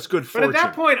just good fortune. But at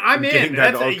that point, I'm in.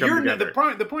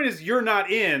 The point is you're not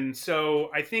in. So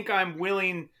I think I'm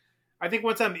willing. I think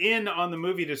once I'm in on the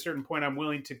movie to a certain point, I'm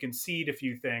willing to concede a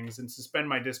few things and suspend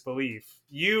my disbelief.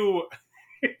 You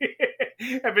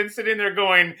have been sitting there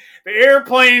going, the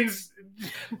airplane's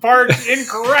parked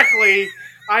incorrectly.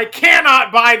 I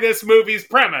cannot buy this movie's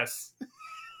premise.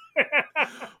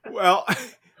 Well.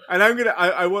 And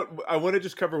I want to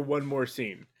just cover one more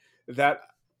scene that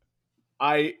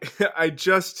I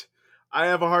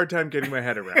have a hard time getting my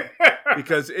head around,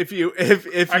 because if you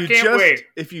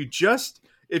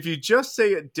just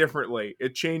say it differently,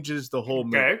 it changes the whole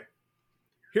movie. Okay.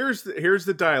 Here's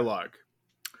the dialogue.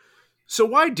 So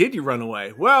why did you run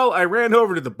away? Well, I ran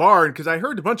over to the barn because I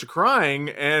heard a bunch of crying,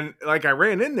 and like I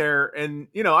ran in there, and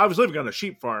I was living on a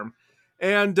sheep farm,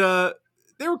 and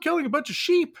they were killing a bunch of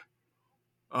sheep.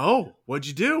 Oh, what'd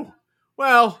you do?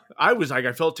 Well, I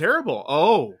felt terrible.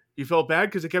 Oh, you felt bad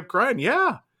because I kept crying?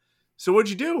 Yeah. So what'd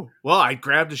you do? Well, I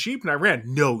grabbed a sheep and I ran.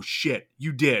 No shit,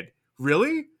 you did.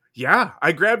 Really? Yeah,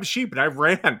 I grabbed a sheep and I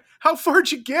ran. How far'd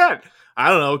you get? I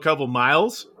don't know, a couple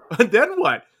miles. And then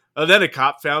what? Then a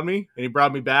cop found me and he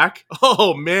brought me back.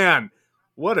 Oh man,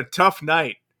 what a tough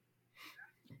night.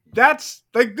 That's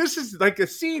like, this is like a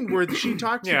scene where she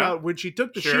talks about when she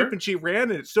took the sheep and she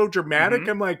ran, and it's so dramatic. Mm-hmm.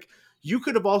 I'm like, you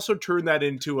could have also turned that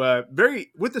into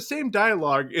with the same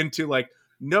dialogue into like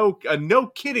a no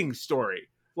kidding story.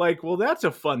 Like, well, that's a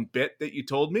fun bit that you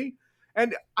told me.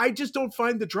 And I just don't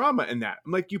find the drama in that.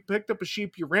 I'm like, you picked up a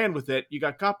sheep, you ran with it, you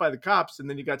got caught by the cops, and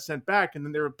then you got sent back, and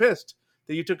then they were pissed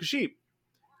that you took a sheep.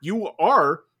 You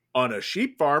are on a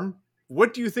sheep farm.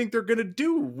 What do you think they're going to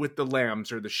do with the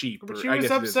lambs or the sheep? But she was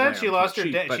upset. She lost her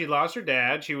dad. She lost her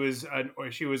dad. She was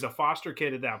a foster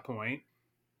kid at that point.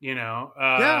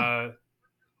 Yeah.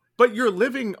 But you're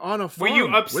living on a farm. Were you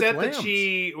upset with that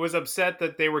she was upset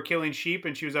that they were killing sheep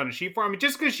and she was on a sheep farm? I mean,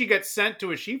 just because she gets sent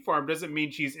to a sheep farm doesn't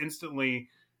mean she's instantly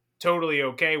totally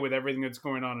okay with everything that's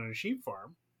going on a sheep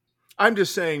farm. I'm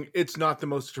just saying it's not the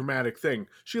most traumatic thing.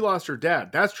 She lost her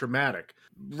dad. That's traumatic.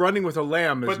 Running with a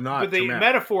lamb is not But the traumatic.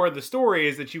 metaphor of the story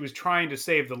is that she was trying to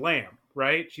save the lamb,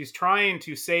 right? She's trying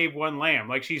to save one lamb.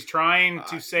 Like she's trying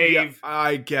to save... Yeah,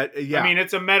 I get... Yeah. I mean,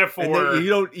 it's a metaphor.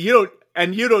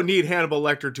 And you don't need Hannibal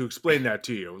Lecter to explain that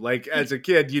to you. Like, as a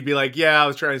kid, you'd be like, yeah, I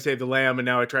was trying to save the lamb, and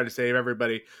now I try to save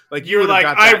everybody. Like, You're like,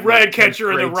 I read Catcher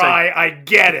in the Rye, I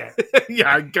get it.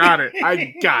 Yeah, I got it.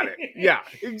 Yeah,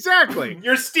 exactly.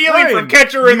 You're stealing from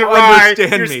Catcher in the Rye.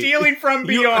 You're stealing from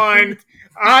Beyond.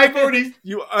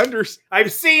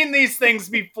 I've seen these things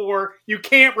before. You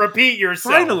can't repeat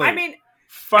yourself.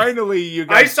 Finally, you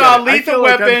guys. I saw Lethal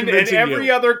Weapon, and every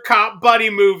other cop buddy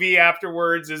movie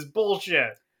afterwards is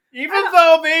bullshit. Even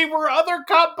though they were other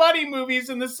cop buddy movies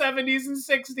in the 70s and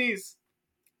 60s.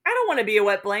 I don't want to be a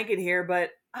wet blanket here,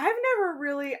 but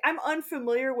I'm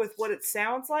unfamiliar with what it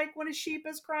sounds like when a sheep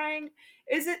is crying.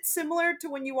 Is it similar to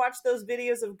when you watch those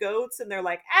videos of goats and they're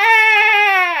like,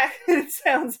 ah? It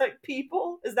sounds like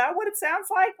people? Is that what it sounds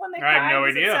like when they cry? I have no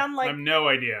idea. I have no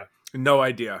idea.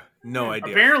 No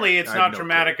idea. Apparently, it's not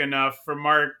traumatic enough for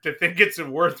Mark to think it's a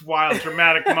worthwhile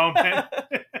traumatic moment.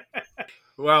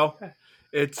 Well,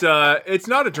 it's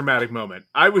not a dramatic moment.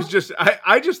 I just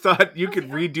thought you could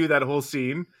redo that whole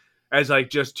scene as like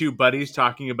just two buddies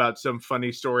talking about some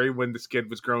funny story when this kid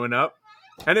was growing up,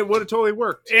 and it would have totally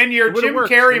worked. In your Jim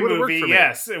Carrey movie,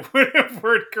 yes, it would have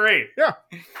worked great. Yeah,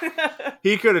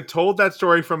 he could have told that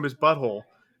story from his butthole.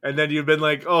 And then you've been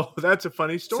like, oh, that's a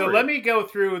funny story. So let me go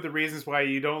through the reasons why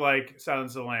you don't like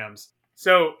Silence of the Lambs.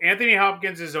 So Anthony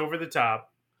Hopkins is over the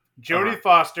top. Jodie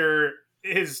Foster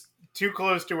is too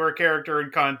close to her character in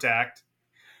Contact.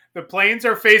 The planes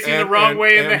are facing the wrong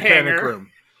way in the hangar.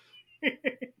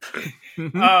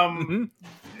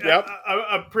 Yep.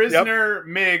 A prisoner,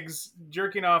 Miggs,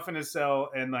 jerking off in a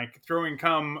cell and like throwing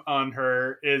cum on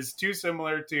her is too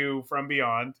similar to From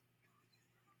Beyond.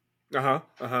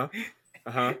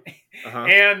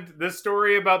 And the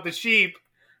story about the sheep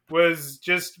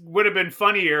would have been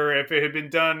funnier if it had been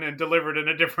done and delivered in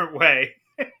a different way.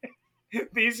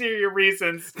 These are your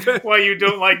reasons why you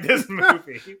don't like this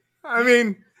movie. I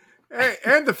mean,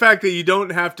 and the fact that you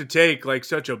don't have to take like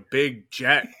such a big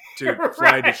jet to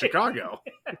fly to Chicago.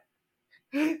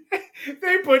 They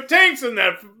put tanks in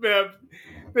that.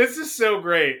 This is so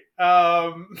great.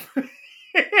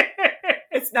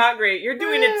 It's not great. You're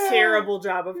doing a terrible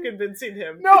job of convincing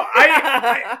him. No,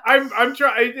 I'm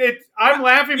trying. I'm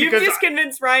laughing because you've just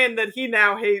convinced Ryan that he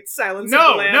now hates Silence of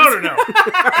the Lambs. No.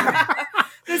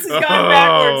 This has gone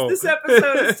backwards. This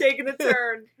episode has taken a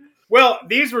turn. Well,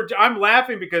 I'm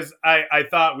laughing because I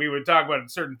thought we would talk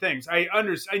about certain things. I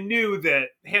knew that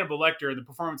Hannibal Lecter, the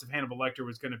performance of Hannibal Lecter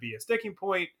was going to be a sticking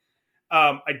point.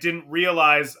 I didn't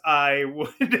realize I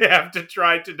would have to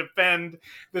try to defend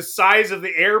the size of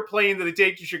the airplane that they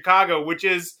take to Chicago, which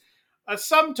is a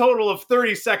sum total of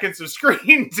 30 seconds of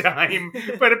screen time,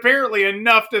 but apparently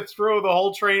enough to throw the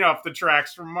whole train off the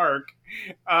tracks for Mark,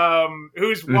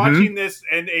 who's watching this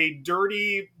in a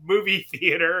dirty movie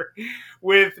theater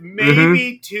with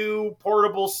maybe two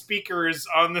portable speakers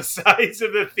on the sides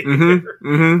of the theater,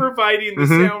 providing the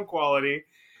sound quality.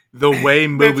 The way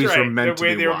movies were meant to be watched. The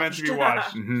way they were meant to be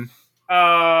watched.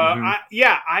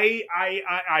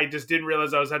 I just didn't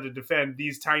realize I was had to defend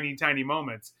these tiny, tiny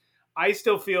moments. I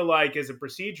still feel like as a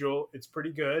procedural, it's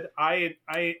pretty good. I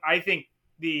think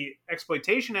the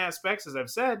exploitation aspects, as I've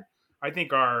said, I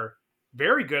think are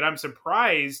very good. I'm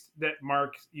surprised that,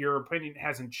 Mark, your opinion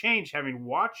hasn't changed, having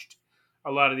watched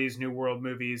a lot of these New World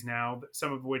movies now,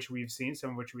 some of which we've seen, some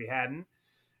of which we hadn't,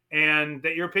 and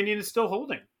that your opinion is still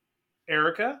holding.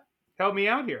 Erica, help me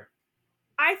out here.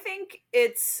 I think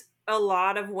it's a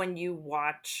lot of when you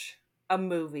watch a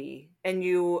movie and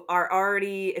you are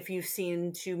already, if you've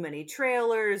seen too many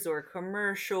trailers or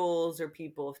commercials or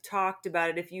people have talked about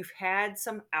it, if you've had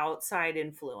some outside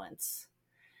influence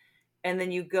and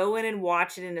then you go in and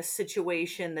watch it in a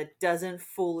situation that doesn't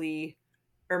fully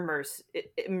immerse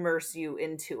you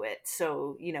into it.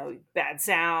 So, bad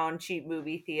sound, cheap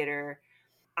movie theater.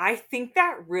 I think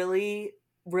that really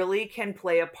can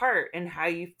play a part in how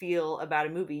you feel about a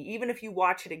movie. Even if you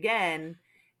watch it again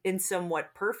in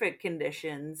somewhat perfect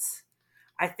conditions,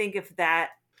 I think if that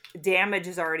damage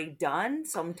is already done,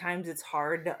 sometimes it's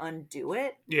hard to undo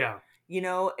it. Yeah.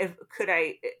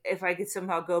 If I could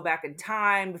somehow go back in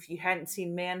time, if you hadn't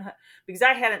seen Manhunt, because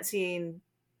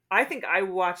I think I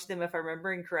watched them, if I'm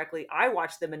remembering correctly, I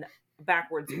watched them in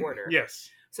backwards order. Yes.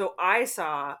 So I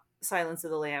saw Silence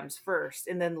of the Lambs first,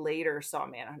 and then later saw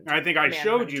Manhunter. I think I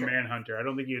showed you Manhunter. I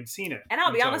don't think you had seen it. And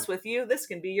I'll be honest with you, this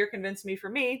can be your convince me for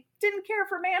me. Didn't care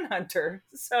for Manhunter.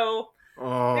 So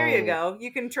There you go.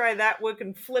 You can try that. We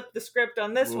can flip the script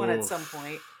on this one at some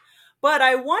point. But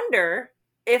I wonder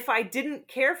if I didn't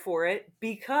care for it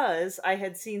because I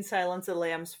had seen Silence of the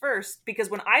Lambs first. Because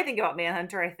when I think about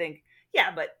Manhunter, I think,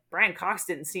 yeah, but Brian Cox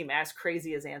didn't seem as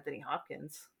crazy as Anthony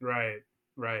Hopkins. Right.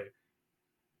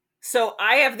 So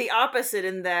I have the opposite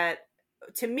in that,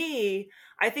 to me,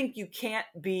 I think you can't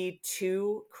be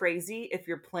too crazy if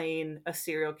you're playing a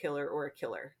serial killer or a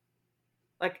killer.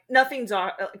 Like,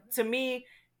 to me,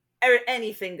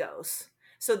 anything goes.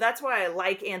 So that's why I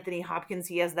like Anthony Hopkins.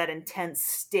 He has that intense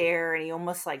stare and he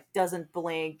almost like doesn't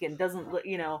blink and doesn't,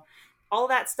 all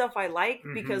that stuff I like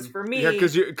because for me... Yeah,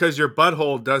 because your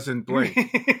butthole doesn't blink.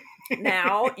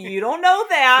 Now, you don't know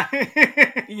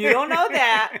that. You don't know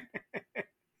that.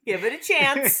 Give it a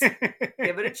chance.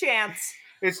 Give it a chance.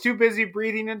 It's too busy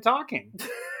breathing and talking.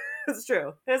 It's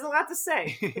true. There's a lot to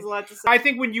say. I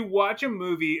think when you watch a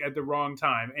movie at the wrong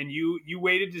time and you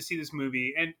waited to see this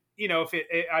movie, and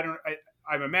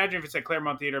I imagine if it's at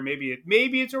Claremont Theater, maybe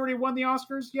it's already won the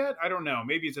Oscars yet. I don't know.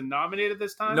 Maybe it's nominated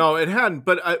this time. No, it hadn't.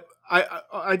 But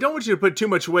I don't want you to put too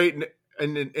much weight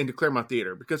into Claremont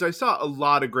Theater because I saw a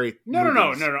lot of great. No.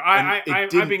 I'm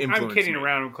kidding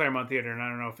around with Claremont Theater, and I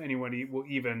don't know if anybody will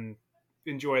even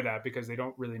enjoy that because they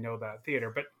don't really know that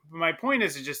theater. But my point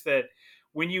is just that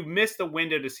when you miss the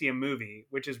window to see a movie,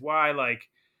 which is why, like,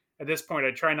 at this point,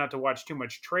 I try not to watch too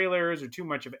much trailers or too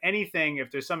much of anything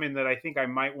if there's something that I think I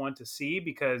might want to see,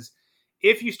 because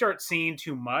if you start seeing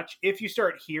too much, if you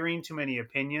start hearing too many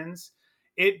opinions,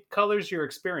 it colors your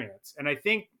experience. And I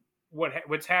think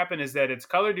what's happened is that it's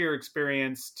colored your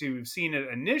experience to seeing it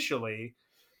initially.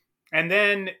 And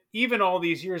then even all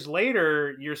these years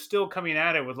later, you're still coming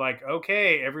at it with like,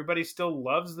 okay, everybody still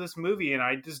loves this movie and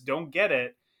I just don't get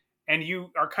it. And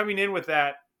you are coming in with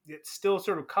that, it's still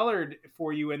sort of colored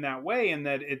for you in that way. And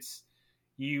that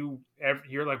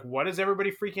you're like, what is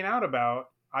everybody freaking out about?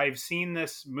 I've seen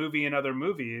this movie in other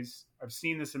movies. I've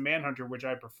seen this in Manhunter, which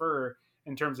I prefer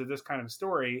in terms of this kind of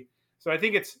story. So I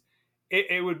think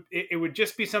it would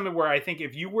just be something where I think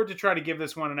if you were to try to give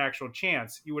this one an actual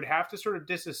chance, you would have to sort of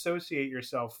disassociate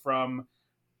yourself from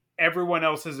everyone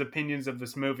else's opinions of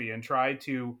this movie and try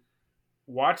to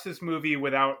watch this movie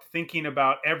without thinking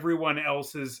about everyone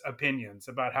else's opinions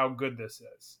about how good this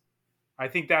is. I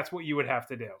think that's what you would have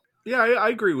to do. Yeah, I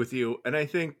agree with you. And I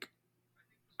think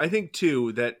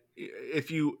too, that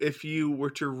if you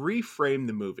were to reframe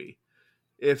the movie,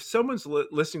 if someone's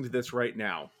listening to this right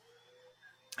now,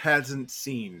 hasn't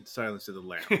seen Silence of the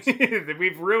Lambs,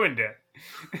 we've ruined it.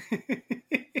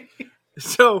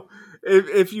 So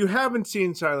if you haven't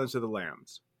seen Silence of the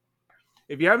Lambs,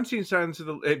 if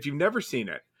you've never seen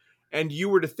it, and you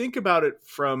were to think about it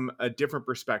from a different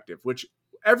perspective, which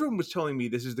everyone was telling me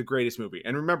this is the greatest movie,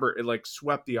 and remember, it like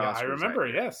swept the Oscars. I remember,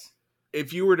 yes.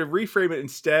 If you were to reframe it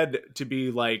instead to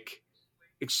be like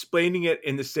explaining it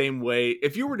in the same way,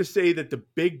 if you were to say that The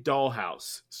Big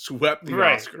Dollhouse swept the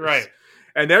Oscars, right,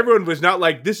 and everyone was not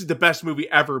like, this is the best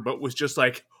movie ever, but was just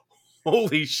like,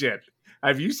 holy shit,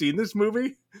 have you seen this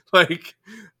movie? Like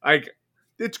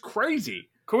it's crazy.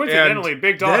 Coincidentally,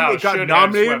 Big Dollhouse should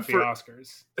have swept the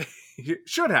Oscars.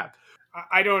 Should have.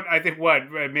 I think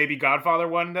maybe Godfather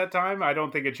won that time. I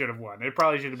don't think it should have won. It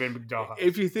probably should have been Big Dollhouse.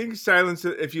 If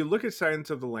you look at Silence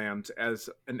of the Lambs as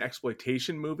an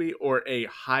exploitation movie or a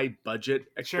high budget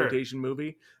exploitation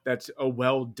movie, that's a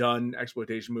well done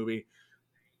exploitation movie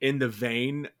in the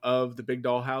vein of The Big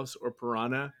Dollhouse or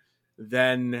Piranha,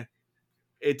 then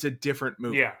it's a different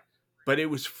movie. Yeah. But it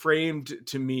was framed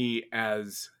to me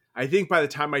as, I think by the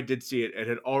time I did see it, it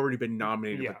had already been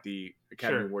nominated, but the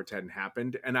Academy Awards hadn't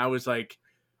happened. And I was like,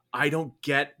 I don't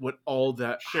get what all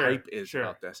that hype is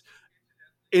about this.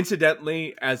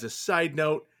 Incidentally, as a side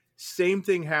note, same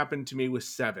thing happened to me with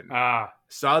Seven.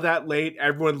 Saw that late.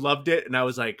 Everyone loved it. And I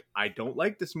was like, I don't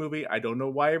like this movie. I don't know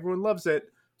why everyone loves it.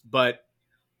 But,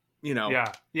 there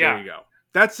you go.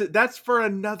 That's for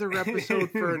another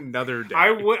episode for another day.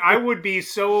 I would be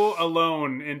so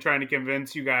alone in trying to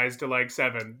convince you guys to like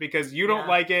Seven because you don't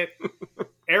like it.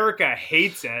 Erica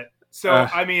hates it. So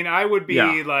I mean, I would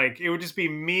be like, it would just be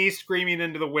me screaming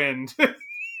into the wind.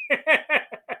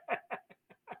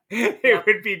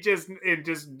 It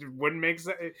just wouldn't make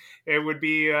sense. It would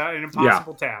be an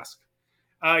impossible task.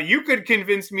 You could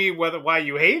convince me why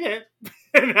you hate it,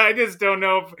 and I just don't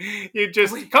know if you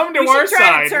just come to our side. We should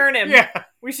try to turn him. Yeah.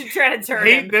 We should try to turn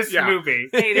him. Hate this movie.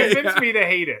 Convince me to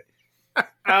hate it.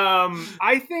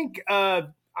 I think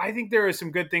there are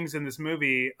some good things in this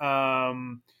movie.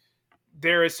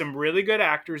 There is some really good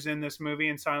actors in this movie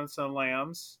in Silence of the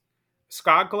Lambs.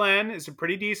 Scott Glenn is a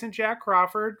pretty decent Jack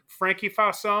Crawford. Frankie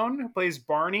Faison plays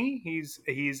Barney.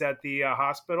 He's at the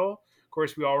hospital.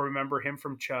 course, we all remember him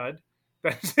from Chud.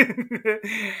 That's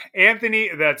Anthony.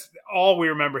 That's all we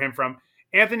remember him from.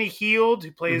 Anthony Heald,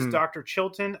 who plays Dr.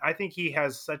 Chilton. I think he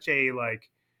has such a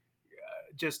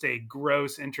just a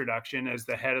gross introduction as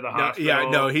the head of the hospital. Yeah,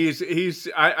 no, he's.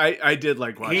 I did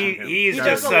like watching him. He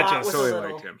does such a totally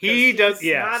liked him. He does.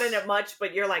 Yes, not in it much,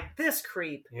 but you're like, this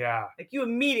creep. Yeah, like you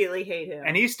immediately hate him.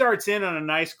 And he starts in on a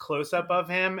nice close up of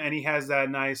him, and he has that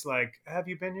nice have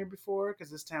you been here before? Because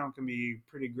this town can be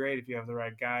pretty great if you have the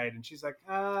right guide. And she's like,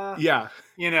 yeah.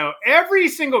 Every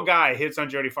single guy hits on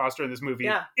Jodie Foster in this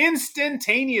movie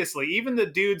instantaneously. Even the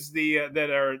dudes that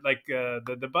are like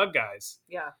the bug guys.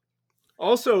 Yeah.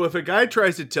 Also, if a guy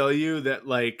tries to tell you that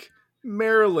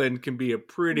Maryland can be a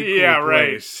pretty cool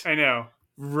place, right. I know.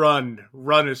 Run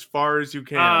as far as you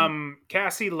can.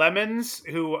 Cassie Lemons,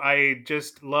 who I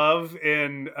just love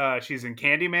she's in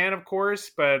Candyman, of course,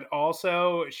 but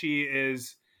also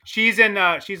she's in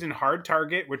Hard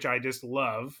Target, which I just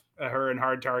love her in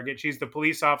Hard Target. She's the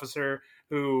police officer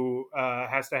who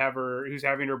who's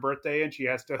having her birthday, and she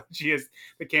has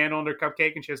the candle in her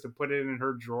cupcake, and she has to put it in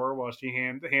her drawer while she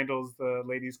handles the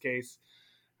lady's case,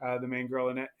 the main girl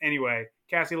in it. Anyway,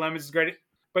 Cassie Lemons is great.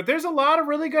 But there's a lot of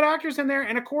really good actors in there.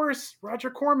 And of course,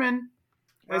 Roger Corman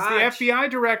as the FBI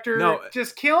director,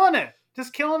 just killing it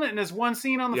in his one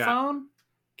scene on the phone,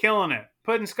 killing it,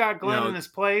 putting Scott Glenn in his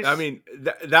place. I mean,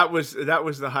 that was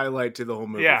the highlight to the whole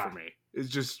movie for me.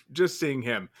 It's just seeing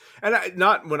him. And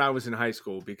not when I was in high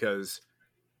school, because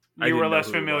you were less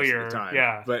familiar. At the time.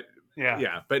 Yeah. But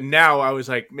yeah. But now I was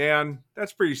like, man,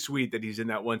 that's pretty sweet that he's in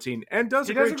that one scene and does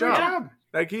a great job.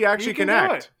 Like he actually can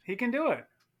act. He can do it.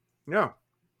 Yeah.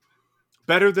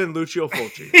 Better than Lucio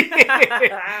Fulci.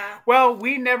 Well,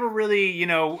 we never really,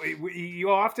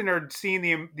 you often are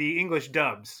seeing the English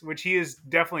dubs, which he is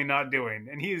definitely not doing.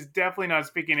 And he is definitely not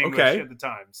speaking English at the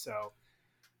time. So,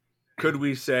 could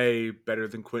we say better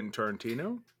than Quentin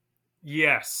Tarantino?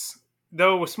 Yes.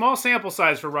 Though a small sample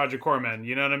size for Roger Corman,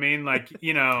 you know what I mean? That's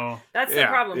the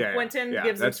problem. Quentin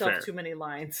gives himself too many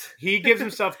lines. He gives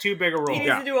himself too big a role. He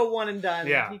needs to do a one and done.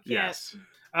 Yeah. He can't. Yes.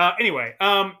 Anyway,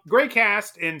 great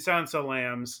cast in Silence of the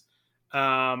Lambs.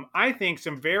 I think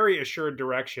some very assured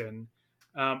direction.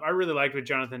 I really liked what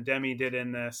Jonathan Demme did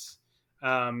in this.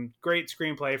 Great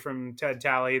screenplay from Ted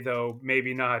Talley, though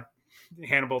maybe not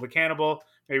Hannibal the Cannibal.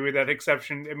 Maybe with that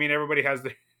exception. I mean, everybody has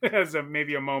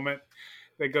maybe a moment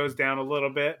that goes down a little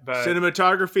bit. But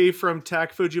cinematography from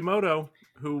Tak Fujimoto,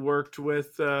 who worked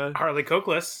with Harley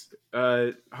Coklis.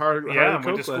 Harley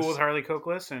went to school with Harley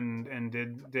Coklis and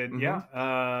did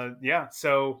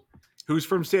So who's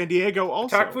from San Diego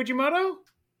also? Tak Fujimoto?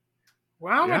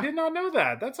 Wow, I did not know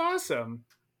that. That's awesome.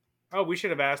 Oh, we should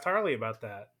have asked Harley about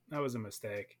that. That was a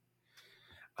mistake.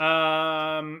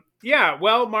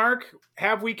 Well, Mark,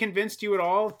 have we convinced you at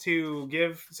all to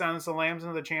give Silence of the Lambs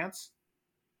another chance?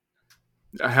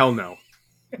 Hell no.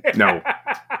 No.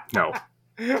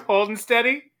 Holding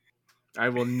steady? I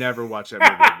will never watch that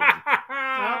movie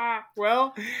again.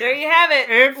 Well, there you have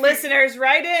it. Listeners,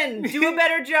 write in. Do a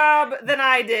better job than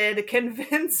I did.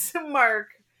 Convince Mark.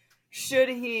 Should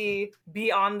he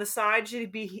be on the side?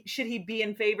 Should he be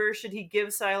in favor? Should he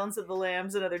give Silence of the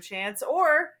Lambs another chance?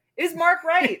 Or is Mark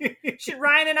right? Should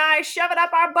Ryan and I shove it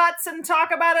up our butts and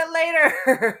talk about it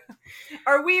later?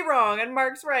 Are we wrong and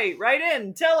Mark's right? Write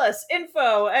in. Tell us.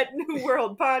 info@New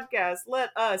World Podcast. Let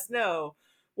us know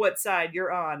what side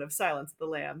you're on of Silence of the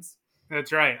Lambs.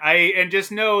 That's right. And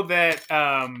just know that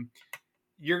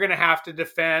you're going to have to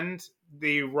defend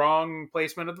the wrong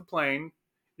placement of the plane.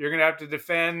 You're going to have to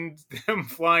defend them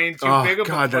flying too big of a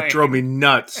plane. God, that drove me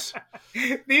nuts.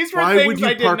 These were things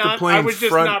I was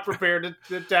just not prepared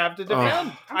to have to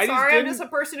defend. I'm sorry, I'm just a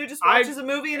person who just watches a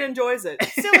movie and enjoys it.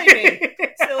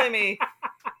 Silly me.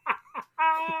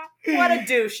 What a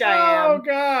douche I am. Oh,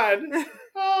 God.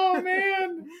 Oh,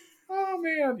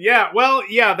 man. Yeah, well,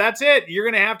 that's it. You're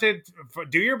going to have to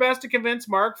do your best to convince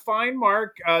Mark. Find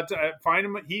Mark. Find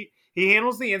him. He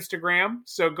handles the Instagram,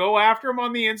 so go after him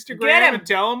on the Instagram and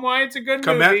tell him why it's a good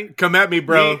movie. Come at me,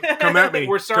 bro. Come at me.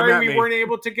 We're sorry we weren't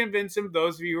able to convince him,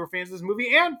 those of you who are fans of this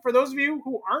movie. And for those of you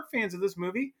who aren't fans of this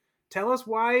movie, tell us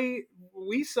why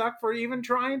we suck for even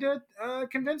trying to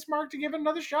convince Mark to give it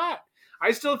another shot.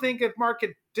 I still think if Mark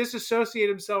could disassociate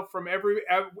himself from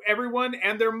everyone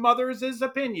and their mother's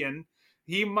opinion,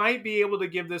 he might be able to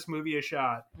give this movie a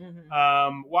shot.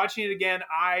 Mm-hmm. Watching it again,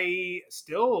 I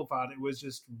still thought it was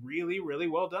just really, really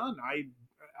well done.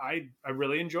 I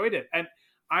really enjoyed it. And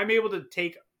I'm able to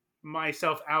take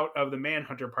myself out of the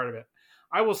Manhunter part of it.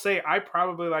 I will say I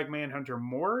probably like Manhunter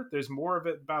more. There's more of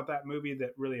it about that movie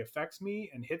that really affects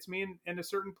me and hits me in a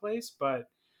certain place. But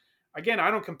again,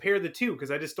 I don't compare the two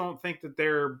because I just don't think that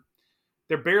they're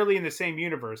They're barely in the same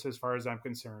universe as far as I'm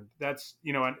concerned. That's,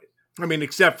 I mean,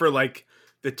 except for like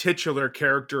the titular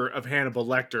character of Hannibal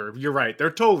Lecter. You're right.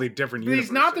 They're totally different universes.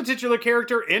 He's not the titular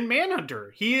character in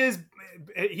Manhunter. He is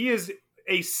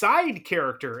a side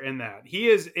character in that. He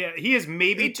is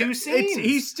maybe 2 scenes.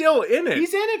 He's still in it.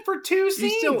 He's in it for 2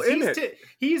 scenes. He's still in it.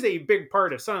 He's a big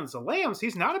part of Silence of the Lambs.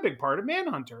 He's not a big part of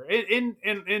Manhunter.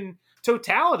 In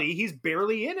totality, he's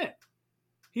barely in it.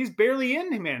 He's barely in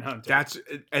Manhunter.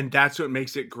 That's what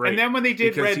makes it great. And then when they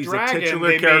did Red he's Dragon, a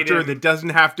titular character that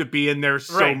doesn't have to be in there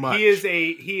so much. He is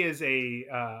a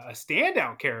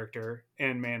standout character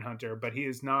in Manhunter, but he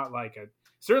is not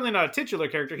certainly not a titular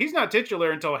character. He's not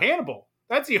titular until Hannibal.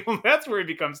 That's where he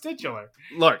becomes titular.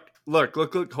 Look.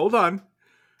 Hold on.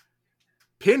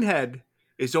 Pinhead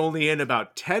is only in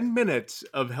about 10 minutes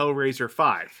of Hellraiser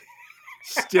 5.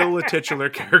 Still a titular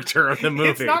character of the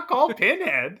movie. It's not called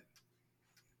Pinhead.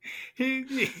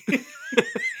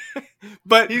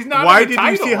 But he's not. Why did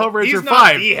you see Hellraiser 5? He's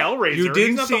not the Hellraiser.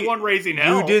 He's not the one raising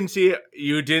hell. You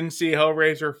didn't see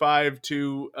Hellraiser 5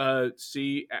 to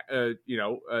see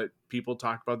people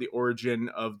talk about the origin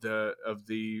of the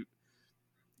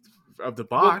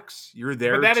box. You're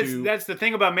there. But that's the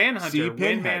thing about Manhunter. When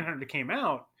Pinhead. Manhunter came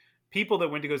out, people that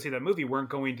went to go see that movie weren't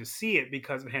going to see it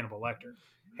because of Hannibal Lecter.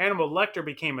 Hannibal Lecter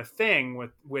became a thing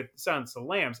with Silence of the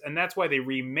Lambs, and that's why they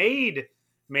remade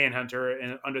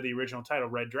Manhunter under the original title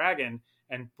Red Dragon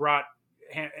and brought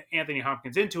Anthony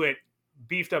Hopkins into it,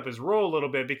 beefed up his role a little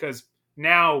bit because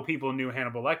now people knew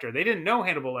Hannibal Lecter. They didn't know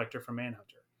Hannibal Lecter from Manhunter.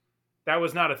 That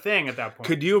was not a thing at that point.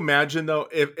 Could you imagine though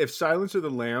if Silence of the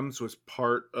Lambs was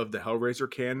part of the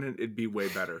Hellraiser canon, it'd be way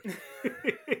better.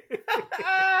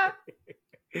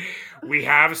 We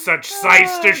have such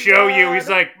sights to show you. He's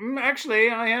like, actually,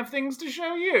 I have things to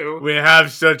show you. We have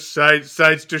such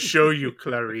sights to show you,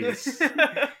 Clarice.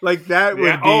 Like that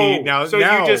would be now. So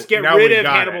now, you just get rid of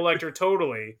Hannibal Lecter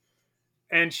totally,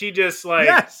 and she just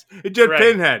it's just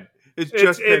Pinhead.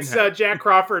 It's Jack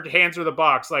Crawford hands her the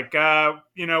box.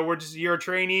 You're a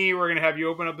trainee. We're gonna have you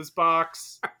open up this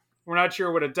box. We're not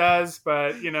sure what it does,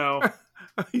 but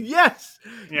yes.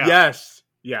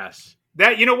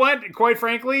 That, you know what? Quite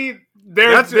frankly,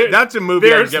 that's a movie.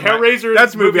 There's Hellraiser.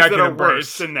 That's a movie I can that are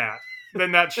embrace. worse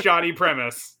than that shoddy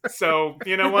premise. So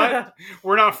you know what?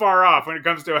 We're not far off when it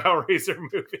comes to a Hellraiser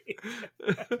movie.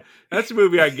 That's a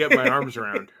movie I can get my arms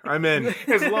around. I'm in.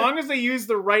 As long as they use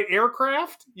the right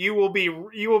aircraft, you will be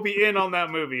in on that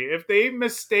movie. If they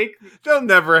mistake, they'll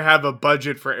never have a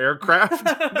budget for aircraft.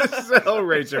 This is a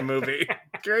Hellraiser movie.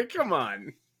 Okay, come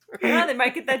on. Yeah, they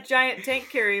might get that giant tank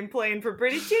carrying plane for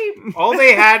pretty cheap. All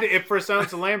they had for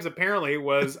Silence of the Lambs apparently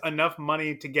was enough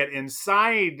money to get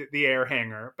inside the air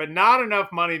hangar, but not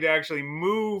enough money to actually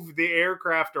move the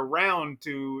aircraft around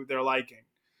to their liking.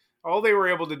 All they were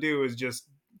able to do is just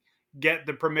get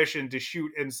the permission to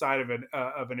shoot inside of an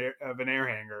air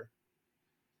hangar.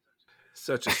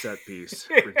 Such a set piece.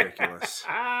 Ridiculous.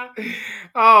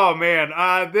 Oh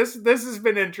man, this has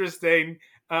been interesting.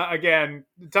 Again,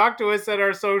 talk to us at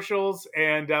our socials,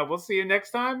 and we'll see you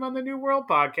next time on the New World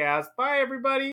Podcast. Bye, everybody.